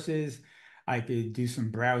these courses. I could do some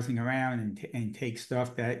browsing around and take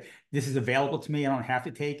stuff that this is available to me. I don't have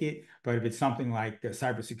to take it, but if it's something like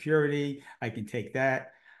cybersecurity, I can take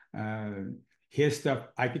that. Uh, Here's stuff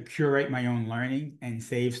I could curate my own learning and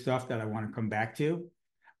save stuff that I want to come back to.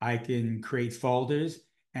 I can create folders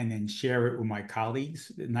and then share it with my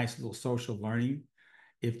colleagues. A nice little social learning.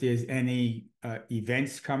 If there's any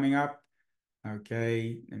events coming up,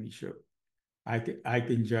 okay, let me show. I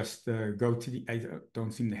can just go to the. I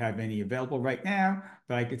don't seem to have any available right now,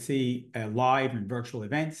 but I could see live and virtual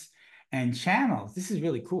events and channels. This is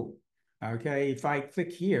really cool. Okay, if I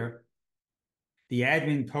click here, the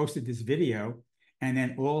admin posted this video, and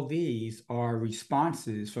then all these are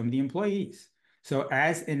responses from the employees. So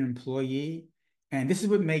as an employee, and this is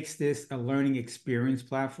what makes this a learning experience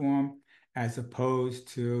platform as opposed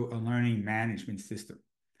to a learning management system.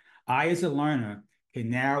 I, as a learner, can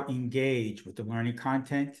now engage with the learning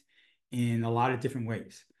content in a lot of different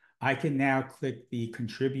ways. I can now click the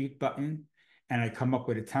contribute button and I come up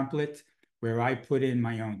with a template where I put in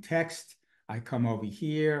my own text. I come over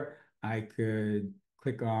here. I could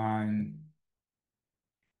click on,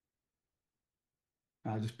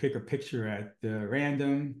 I'll just pick a picture at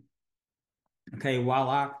random. Okay,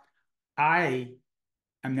 voila. I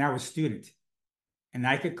am now a student and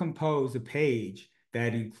I could compose a page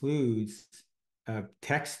that includes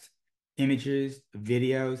text, images,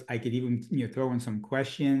 videos. I could even throw in some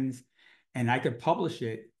questions, and I could publish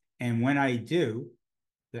it. And when I do,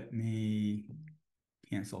 let me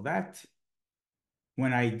cancel that.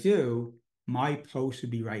 When I do, my post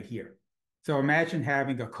would be right here. So imagine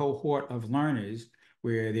having a cohort of learners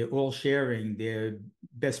where they're all sharing their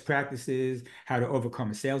best practices, how to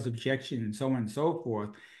overcome a sales objection, and so on and so forth.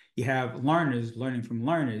 You have learners learning from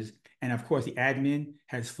learners. And of course, the admin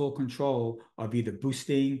has full control of either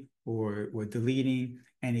boosting or deleting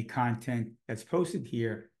any content that's posted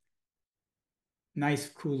here. Nice,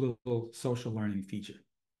 cool little social learning feature.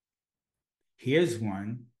 Here's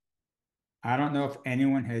one. I don't know if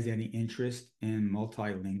anyone has any interest in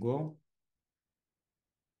multilingual,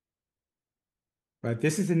 but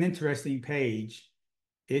this is an interesting page.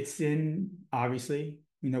 It's in, obviously,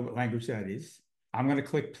 you know what language that is. I'm going to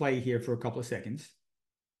click play here for a couple of seconds.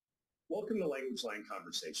 Welcome to Language Line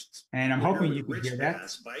Conversations. And I'm We're hoping here you with can hear Rich that.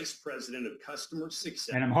 Bass, Vice President of Customer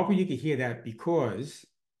Success. And I'm hoping you can hear that because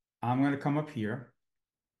I'm going to come up here,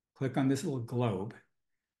 click on this little globe,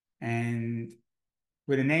 and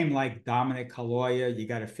with a name like Domenic Caloia, you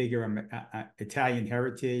got to figure I'm Italian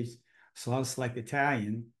heritage, so I'll select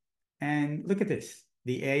Italian. And look at this.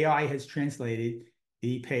 The AI has translated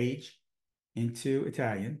the page into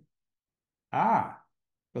Italian. Ah,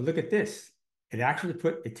 but look at this. It actually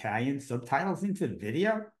put Italian subtitles into the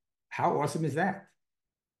video. How awesome is that?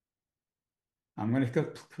 I'm going to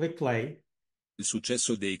click play. Il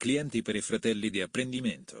successo dei clienti per i fratelli di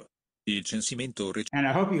apprendimento. Il censimento And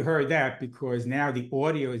I hope you heard that because now the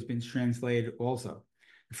audio has been translated also.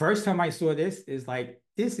 The first time I saw this is like,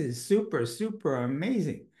 this is super, super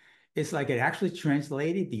amazing. It's like it actually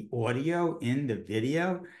translated the audio in the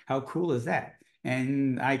video. How cool is that?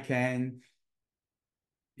 And I can,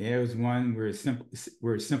 there's one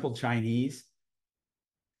where simple Chinese,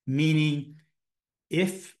 meaning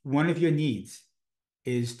if one of your needs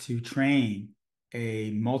is to train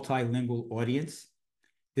a multilingual audience,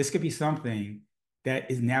 this could be something that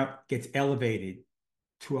is now gets elevated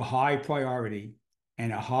to a high priority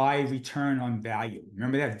and a high return on value.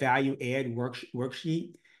 Remember that value add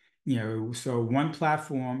worksheet? So one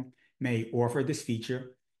platform may offer this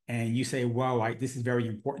feature and you say, whoa, this is very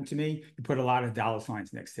important to me. You put a lot of dollar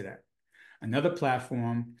signs next to that. Another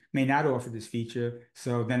platform may not offer this feature,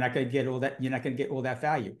 so they're not going to get all that, you're not going to get all that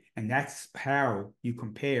value. And that's how you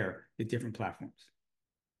compare the different platforms.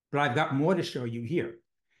 But I've got more to show you here.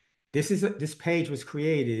 This page was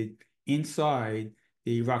created inside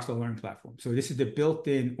the Rockstar Learn platform. So this is the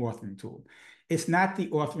built-in authoring tool. It's not the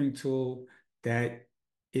authoring tool that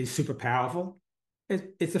is super powerful.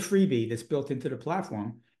 It's a freebie that's built into the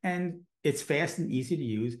platform, and it's fast and easy to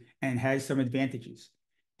use and has some advantages.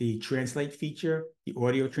 The translate feature, the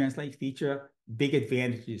audio translate feature, big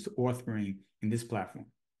advantages to authoring in this platform.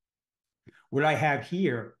 What I have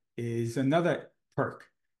here is another perk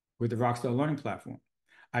with the Rockstar Learning platform.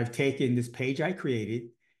 I've taken this page I created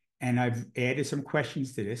and I've added some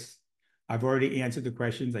questions to this. I've already answered the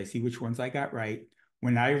questions. I see which ones I got right.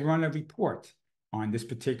 When I run a report on this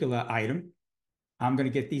particular item, I'm going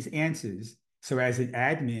to get these answers. So as an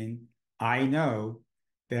admin, I know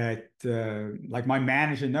that, like my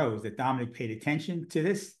manager knows that Domenic paid attention to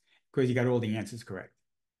this because he got all the answers correct.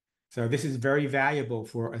 So this is very valuable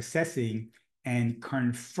for assessing and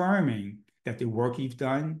confirming that the work you've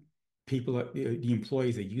done, the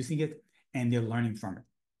employees are using it and they're learning from it.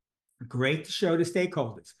 Great to show the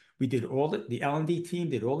stakeholders. We did all the L&D team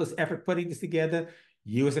did all this effort putting this together.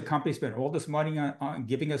 You as a company spent all this money on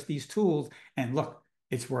giving us these tools, and look,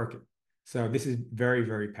 it's working. So this is very,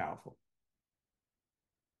 very powerful.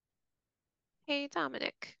 Hey,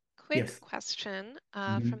 Domenic, quick Yes. question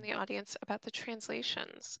Mhm. from the audience about the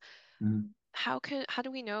translations. Mhm. How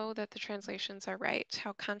do we know that the translations are right?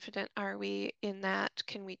 How confident are we in that?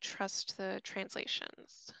 Can we trust the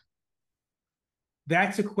translations?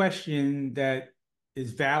 That's a question that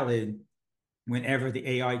is valid whenever the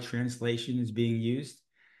AI translation is being used.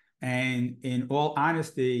 And in all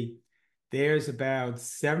honesty, there's about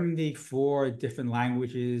 74 different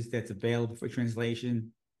languages that's available for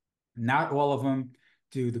translation. Not all of them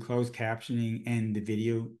do the closed captioning and the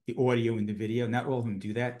audio in the video. Not all of them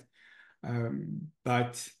do that.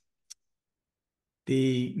 But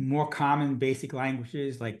the more common basic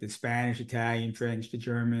languages like the Spanish, Italian, French, the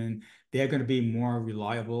German, they're going to be more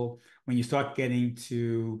reliable. When you start getting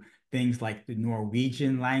to things like the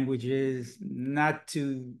Norwegian languages,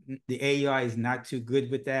 the AI is not too good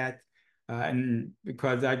with that. And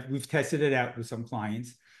because we've tested it out with some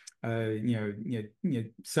clients,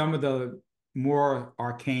 some of the more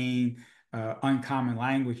arcane, uncommon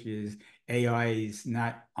languages, AI is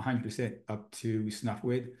not 100% up to snuff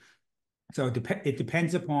with. So it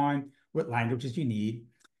depends upon what languages you need.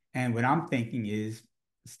 And what I'm thinking is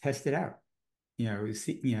let's test it out.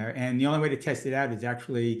 And the only way to test it out is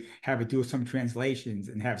actually have it do some translations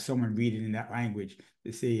and have someone read it in that language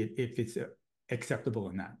to see if it's acceptable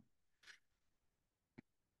or not.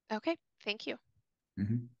 Okay, thank you.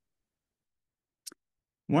 Mm-hmm.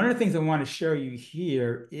 One of the things I want to show you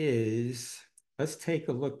here is, let's take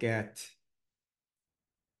a look at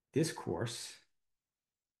this course.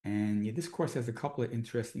 And this course has a couple of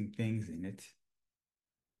interesting things in it.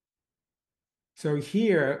 So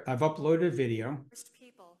here I've uploaded a video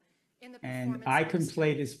and I can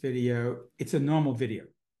play this video. It's a normal video.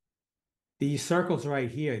 These circles right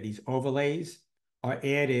here, these overlays are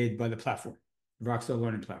added by the platform, Rockstar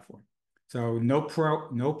Learning Platform. So no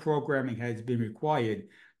programming has been required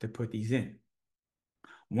to put these in.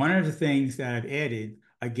 One of the things that I've added,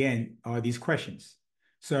 again, are these questions.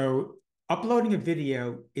 So uploading a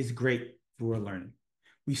video is great for learning.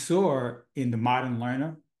 We saw in the modern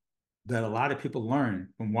learner that a lot of people learn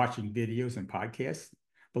from watching videos and podcasts.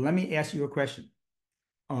 But let me ask you a question.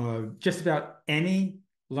 Just about any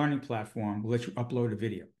learning platform will let you upload a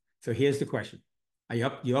video. So here's the question. You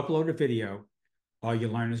upload a video, are your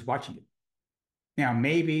learners watching it? Now,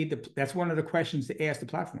 maybe that's one of the questions to ask the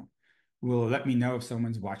platform. Will it let me know if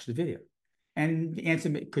someone's watched the video? And the answer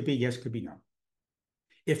could be yes, could be no.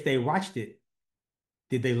 If they watched it,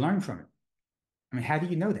 did they learn from it? I mean, how do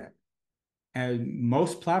you know that? And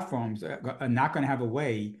most platforms are not going to have a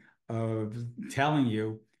way of telling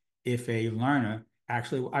you if a learner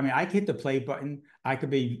actually, I mean, I hit the play button. I could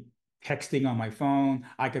be texting on my phone.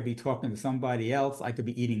 I could be talking to somebody else. I could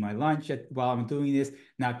be eating my lunch while I'm doing this,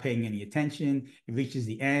 not paying any attention. It reaches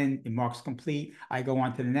the end. It marks complete. I go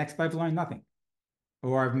on to the next, but I've learned nothing.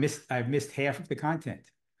 Or I've missed half of the content.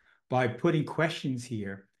 By putting questions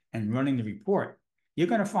here and running the report, you're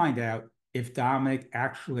going to find out if Domenic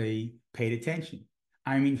actually paid attention.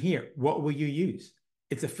 I mean, here, what will you use?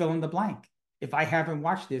 It's a fill in the blank. If I haven't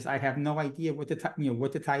watched this, I have no idea what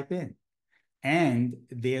to type in. And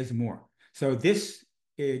there's more. So these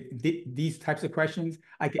types of questions,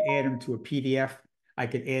 I could add them to a PDF. I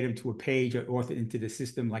could add them to a page or author into the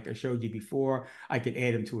system like I showed you before. I could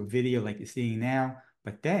add them to a video like you're seeing now.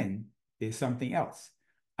 But then there's something else.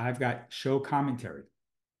 I've got show commentary.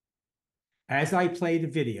 As I play the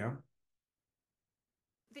video,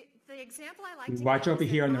 the example I like you to watch give over is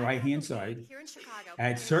here on the that I right-hand have a side. lead here in Chicago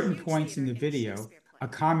At in a certain huge points in theater the in a video, Shakespeare play. a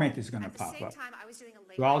comment is going to At the pop same up. time, I was doing a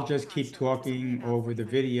late So I'll night just talk keep show, which was only talking about over the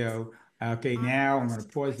 45 minutes. video. Okay, I now I'm going rehearsed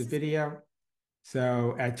to pause twice the as many. video.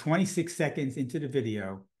 So at 26 seconds into the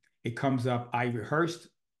video, it comes up, I rehearsed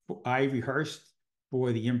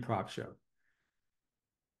for the improv show.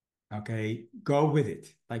 Okay, go with it.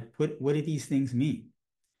 Like, what do these things mean?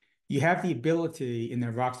 You have the ability in the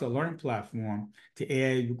Rockstar Learning platform to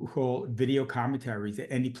add whole video commentaries at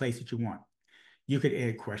any place that you want. You could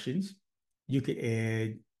add questions. You could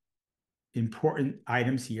add important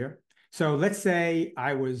items here. So let's say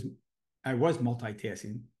I was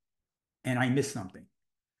multitasking and I missed something.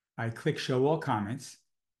 I click show all comments.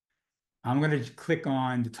 I'm going to click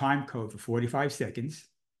on the time code for 45 seconds.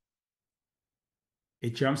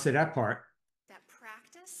 it jumps to that part. That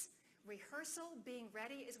practice, rehearsal, being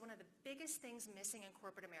ready is one of the biggest things missing in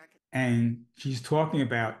corporate America. And she's talking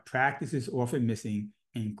about practice is often missing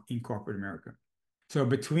in corporate America. So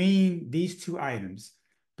between these two items,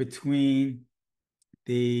 between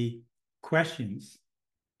the questions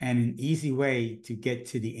and an easy way to get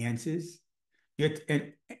to the answers,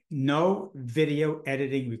 and no video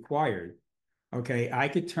editing required. Okay, I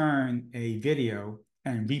could turn a video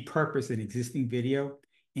and repurpose an existing video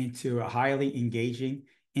into a highly engaging,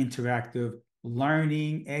 interactive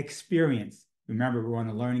learning experience. Remember, we're on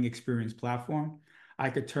a learning experience platform. I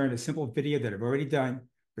could turn a simple video that I've already done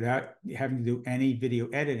without having to do any video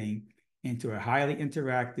editing into a highly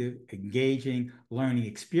interactive, engaging learning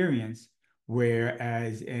experience, where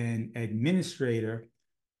as an administrator,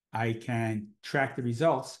 I can track the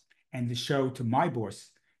results and to show to my boss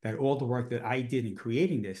that all the work that I did in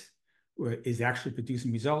creating this is actually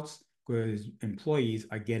producing results, because employees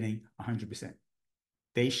are getting 100%.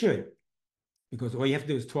 They should, because all you have to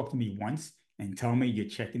do is talk to me once and tell me you're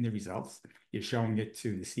checking the results. You're showing it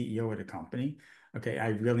to the CEO of the company. Okay, I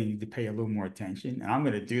really need to pay a little more attention, and I'm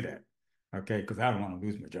going to do that. Okay, because I don't want to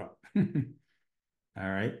lose my job. All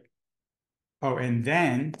right. Oh, and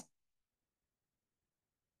then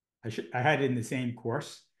I had it in the same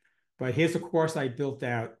course, but here's a course I built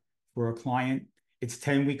out for a client. It's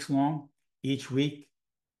 10 weeks long. Each week,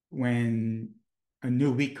 when a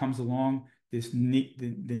new week comes along, the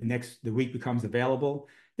week becomes available.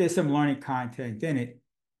 There's some learning content in it,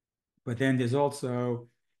 but then there's also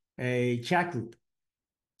a chat group.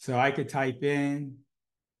 So I could type in,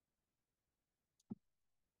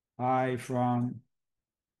 hi from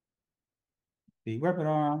the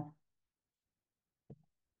webinar.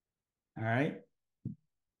 All right.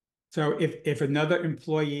 So if another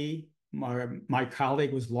employee, my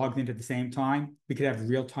colleague, was logged in at the same time, we could have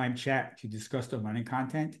real-time chat to discuss the learning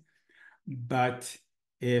content. But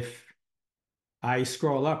if I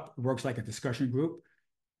scroll up, it works like a discussion group.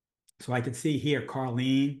 So I can see here,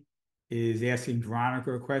 Carlene is asking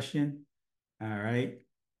Veronica a question. All right.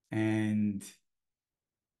 And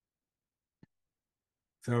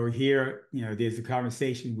so here, there's a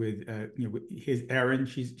conversation with, his Erin,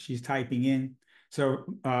 she's typing in. So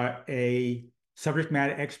a subject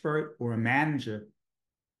matter expert or a manager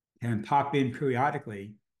can pop in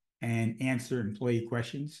periodically and answer employee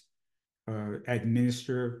questions,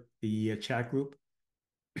 administer the chat group.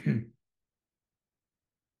 So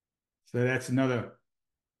that's another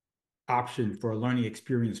option for a learning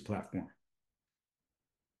experience platform.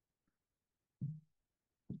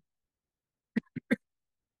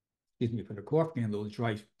 Excuse me for the cough, getting a little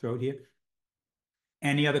dry throat here.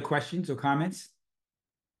 Any other questions or comments?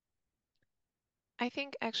 I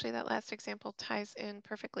think actually that last example ties in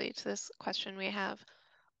perfectly to this question we have.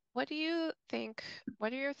 What do you think,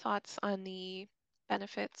 what are your thoughts on the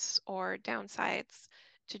benefits or downsides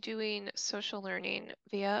to doing social learning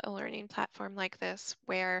via a learning platform like this,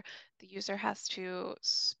 where the user has to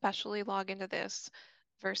specially log into this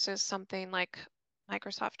versus something like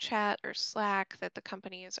Microsoft Chat or Slack that the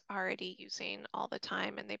company is already using all the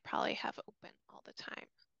time and they probably have open all the time?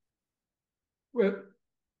 Well,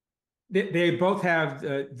 they both have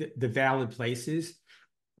the valid places.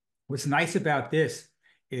 What's nice about this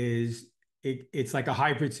is it's like a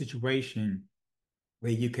hybrid situation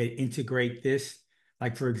where you could integrate this.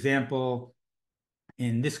 Like, for example,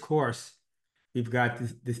 in this course, we've got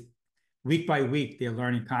this week by week, they're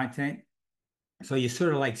learning content. So you're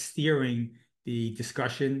sort of like steering the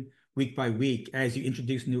discussion week by week as you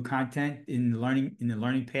introduce new content in the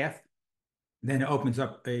learning path. Then it opens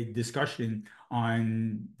up a discussion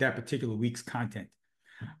on that particular week's content.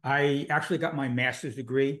 I actually got my master's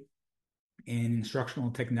degree in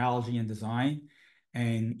instructional technology and design,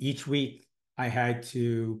 and each week I had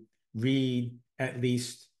to read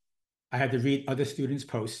other students'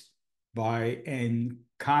 posts and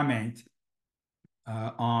comment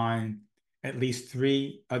on at least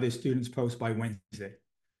 3 other students' posts by Wednesday.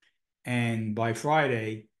 And by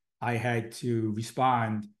Friday, I had to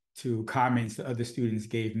respond to comments that other students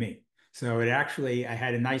gave me. So I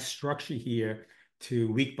had a nice structure here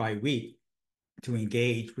to week by week to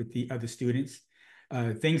engage with the other students.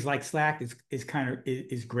 Things like Slack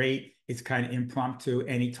is great. It's kind of impromptu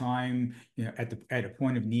anytime, at a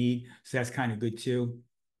point of need. So that's kind of good too.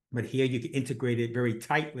 But here you can integrate it very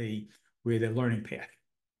tightly with a learning path.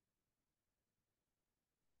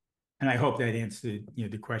 And I hope that answered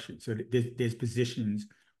the question. So there's positions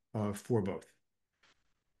for both.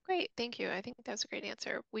 Great, thank you. I think that's a great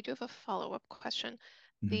answer. We do have a follow-up question.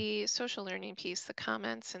 Mhm. The social learning piece, the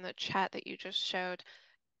comments and the chat that you just showed,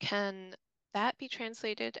 can that be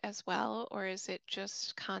translated as well, or is it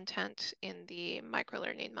just content in the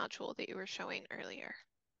microlearning module that you were showing earlier?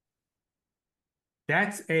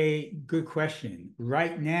 That's a good question.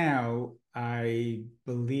 Right now, I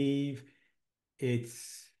believe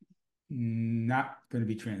it's not going to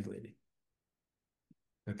be translated.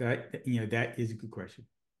 But that is a good question.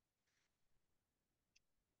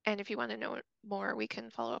 And if you want to know more, we can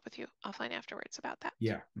follow up with you offline afterwards about that.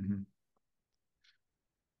 Yeah.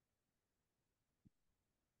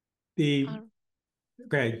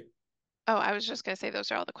 Okay. Oh, I was just going to say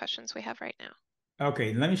those are all the questions we have right now.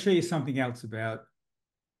 Okay, let me show you something else to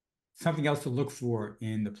look for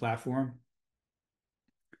in the platform.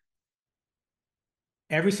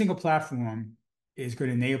 Every single platform is going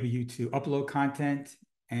to enable you to upload content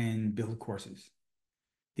and build courses.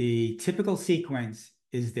 The typical sequence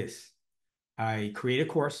is this. I create a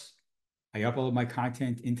course, I upload my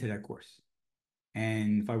content into that course.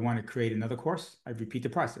 And if I want to create another course, I repeat the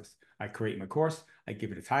process. I create my course, I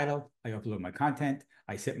give it a title, I upload my content,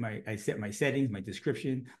 I set my settings, my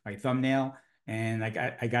description, my thumbnail, and I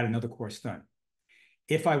got another course done.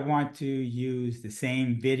 If I want to use the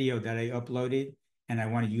same video that I uploaded and I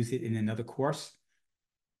want to use it in another course,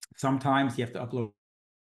 sometimes you have to upload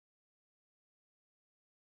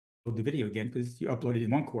the video again because you uploaded in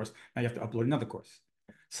one course, now you have to upload another course.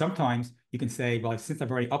 Sometimes you can say, well, since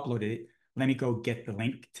I've already uploaded it, let me go get the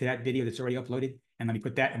link to that video that's already uploaded and let me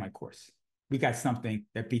put that in my course. We got something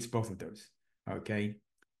that beats both of those, okay?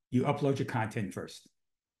 You upload your content first.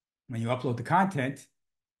 When you upload the content,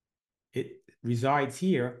 it resides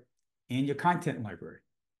here in your content library.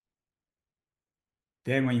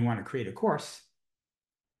 Then when you want to create a course,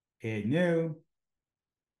 add new,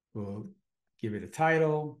 we'll give it a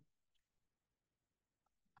title,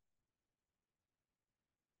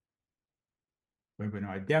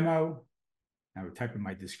 webinar demo. I would type in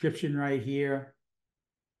my description right here.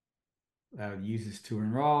 Allow users to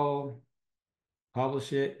enroll,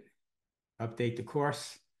 publish it, update the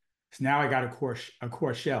course. So now I got a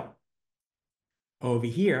course shell. Over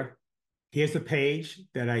here, here's the page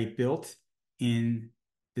that I built in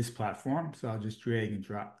this platform. So I'll just drag and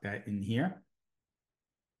drop that in here.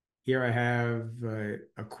 Here I have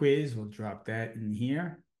a quiz. We'll drop that in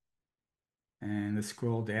here. And let's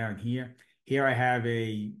scroll down here. Here I have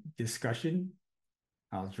a discussion.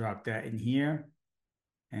 I'll drop that in here.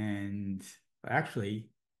 And actually,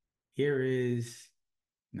 here is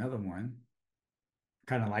another one.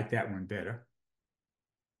 Kind of like that one better.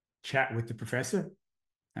 Chat with the professor.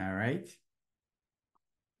 All right.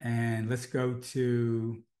 And let's go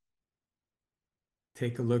to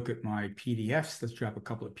take a look at my PDFs. Let's drop a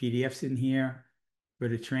couple of PDFs in here for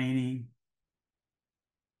the training.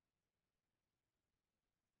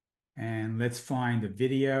 And let's find a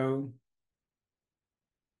video.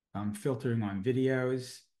 I'm filtering on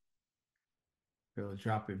videos. We'll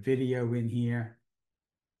drop a video in here.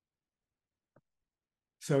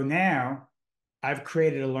 So now I've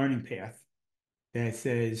created a learning path that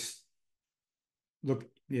says, look,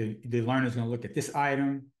 the learner's going to look at this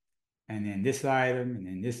item, and then this item, and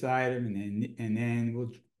then this item, and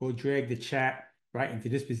then we'll drag the chat right into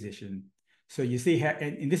this position. So you see how,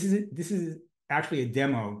 and this is actually a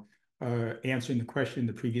demo answering the question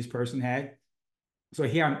the previous person had. So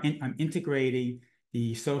here I'm integrating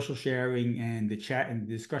the social sharing and the chat and the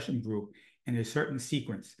discussion group in a certain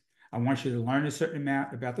sequence. I want you to learn a certain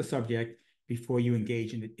amount about the subject before you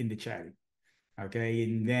engage in the chatting. Okay,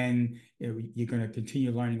 and then you're going to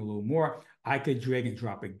continue learning a little more. I could drag and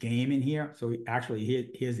drop a game in here. So actually,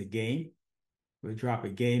 here's a game. We'll drop a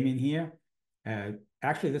game in here.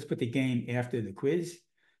 Actually, let's put the game after the quiz.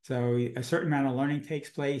 So a certain amount of learning takes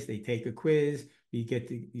place. They take a quiz.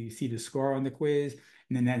 You see the score on the quiz,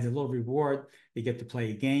 and then there's a little reward. They get to play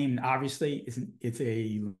a game. And obviously, it's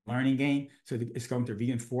a learning game, so it's going to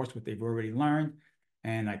reinforce what they've already learned.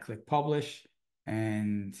 And I click publish,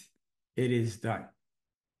 and it is done.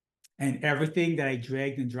 And everything that I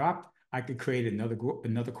dragged and dropped, I could create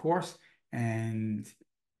another course, and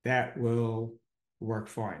that will work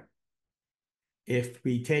fine. If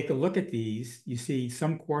we take a look at these, you see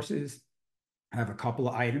some courses have a couple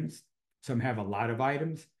of items, some have a lot of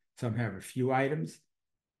items, some have a few items.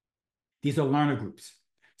 These are learner groups.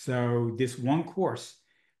 So this one course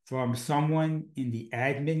from someone in the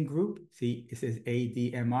admin group, see it says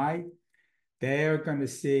ADMI, they're going to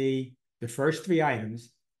see the first three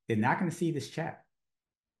items. They're not going to see this chat.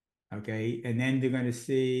 Okay. And then they're going to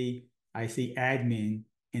see, I see admin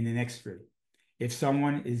in the next three. If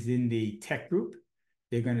someone is in the tech group,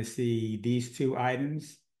 they're going to see these two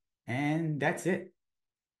items, and that's it.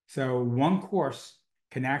 So one course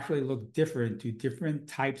can actually look different to different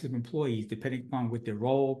types of employees, depending upon what their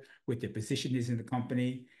role, what their position is in the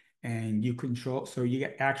company, and you control. So you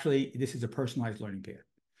get actually, this is a personalized learning path.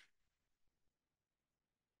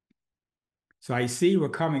 So I see we're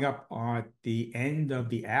coming up on the end of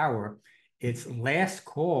the hour. It's last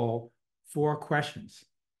call for questions.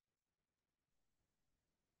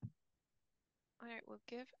 All right, we'll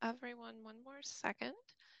give everyone one more second,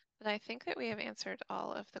 but I think that we have answered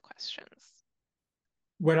all of the questions.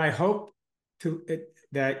 What I hope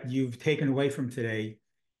that you've taken away from today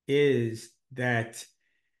is that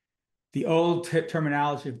the old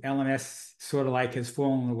terminology of LMS sort of like has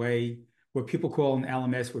fallen away. What people call an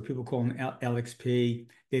LMS, what people call an LXP,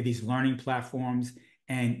 they're these learning platforms,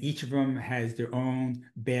 and each of them has their own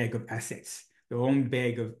bag of assets, their own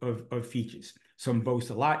bag of features. Some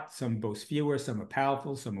boast a lot, some boast fewer, some are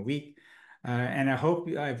powerful, some are weak. And I hope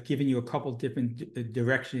I've given you a couple different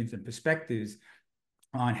directions and perspectives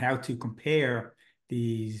on how to compare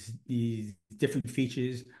these different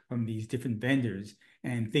features from these different vendors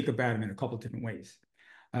and think about them in a couple of different ways.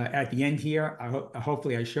 At the end here,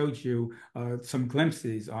 hopefully I showed you some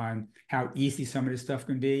glimpses on how easy some of this stuff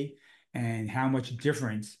can be and how much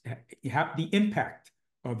difference the impact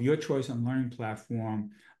of your choice on learning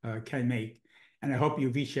platform can make. And I hope you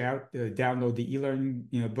reach out, download the e-learning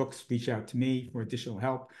books, reach out to me for additional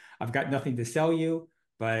help. I've got nothing to sell you,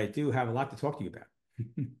 but I do have a lot to talk to you about.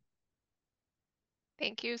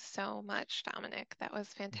 Thank you so much, Dominic. That was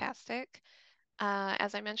fantastic.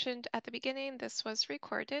 As I mentioned at the beginning, this was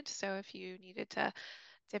recorded, so if you needed to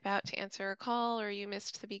dip out to answer a call or you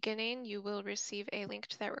missed the beginning, you will receive a link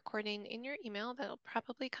to that recording in your email that'll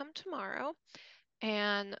probably come tomorrow.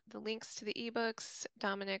 And the links to the ebooks,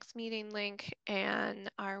 Dominic's meeting link, and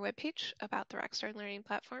our webpage about the Rockstar Learning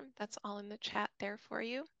Platform, that's all in the chat there for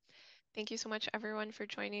you. Thank you so much, everyone, for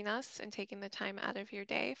joining us and taking the time out of your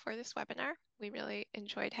day for this webinar. We really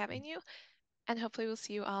enjoyed having you, and hopefully we'll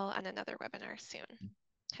see you all on another webinar soon.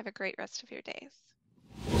 Have a great rest of your days.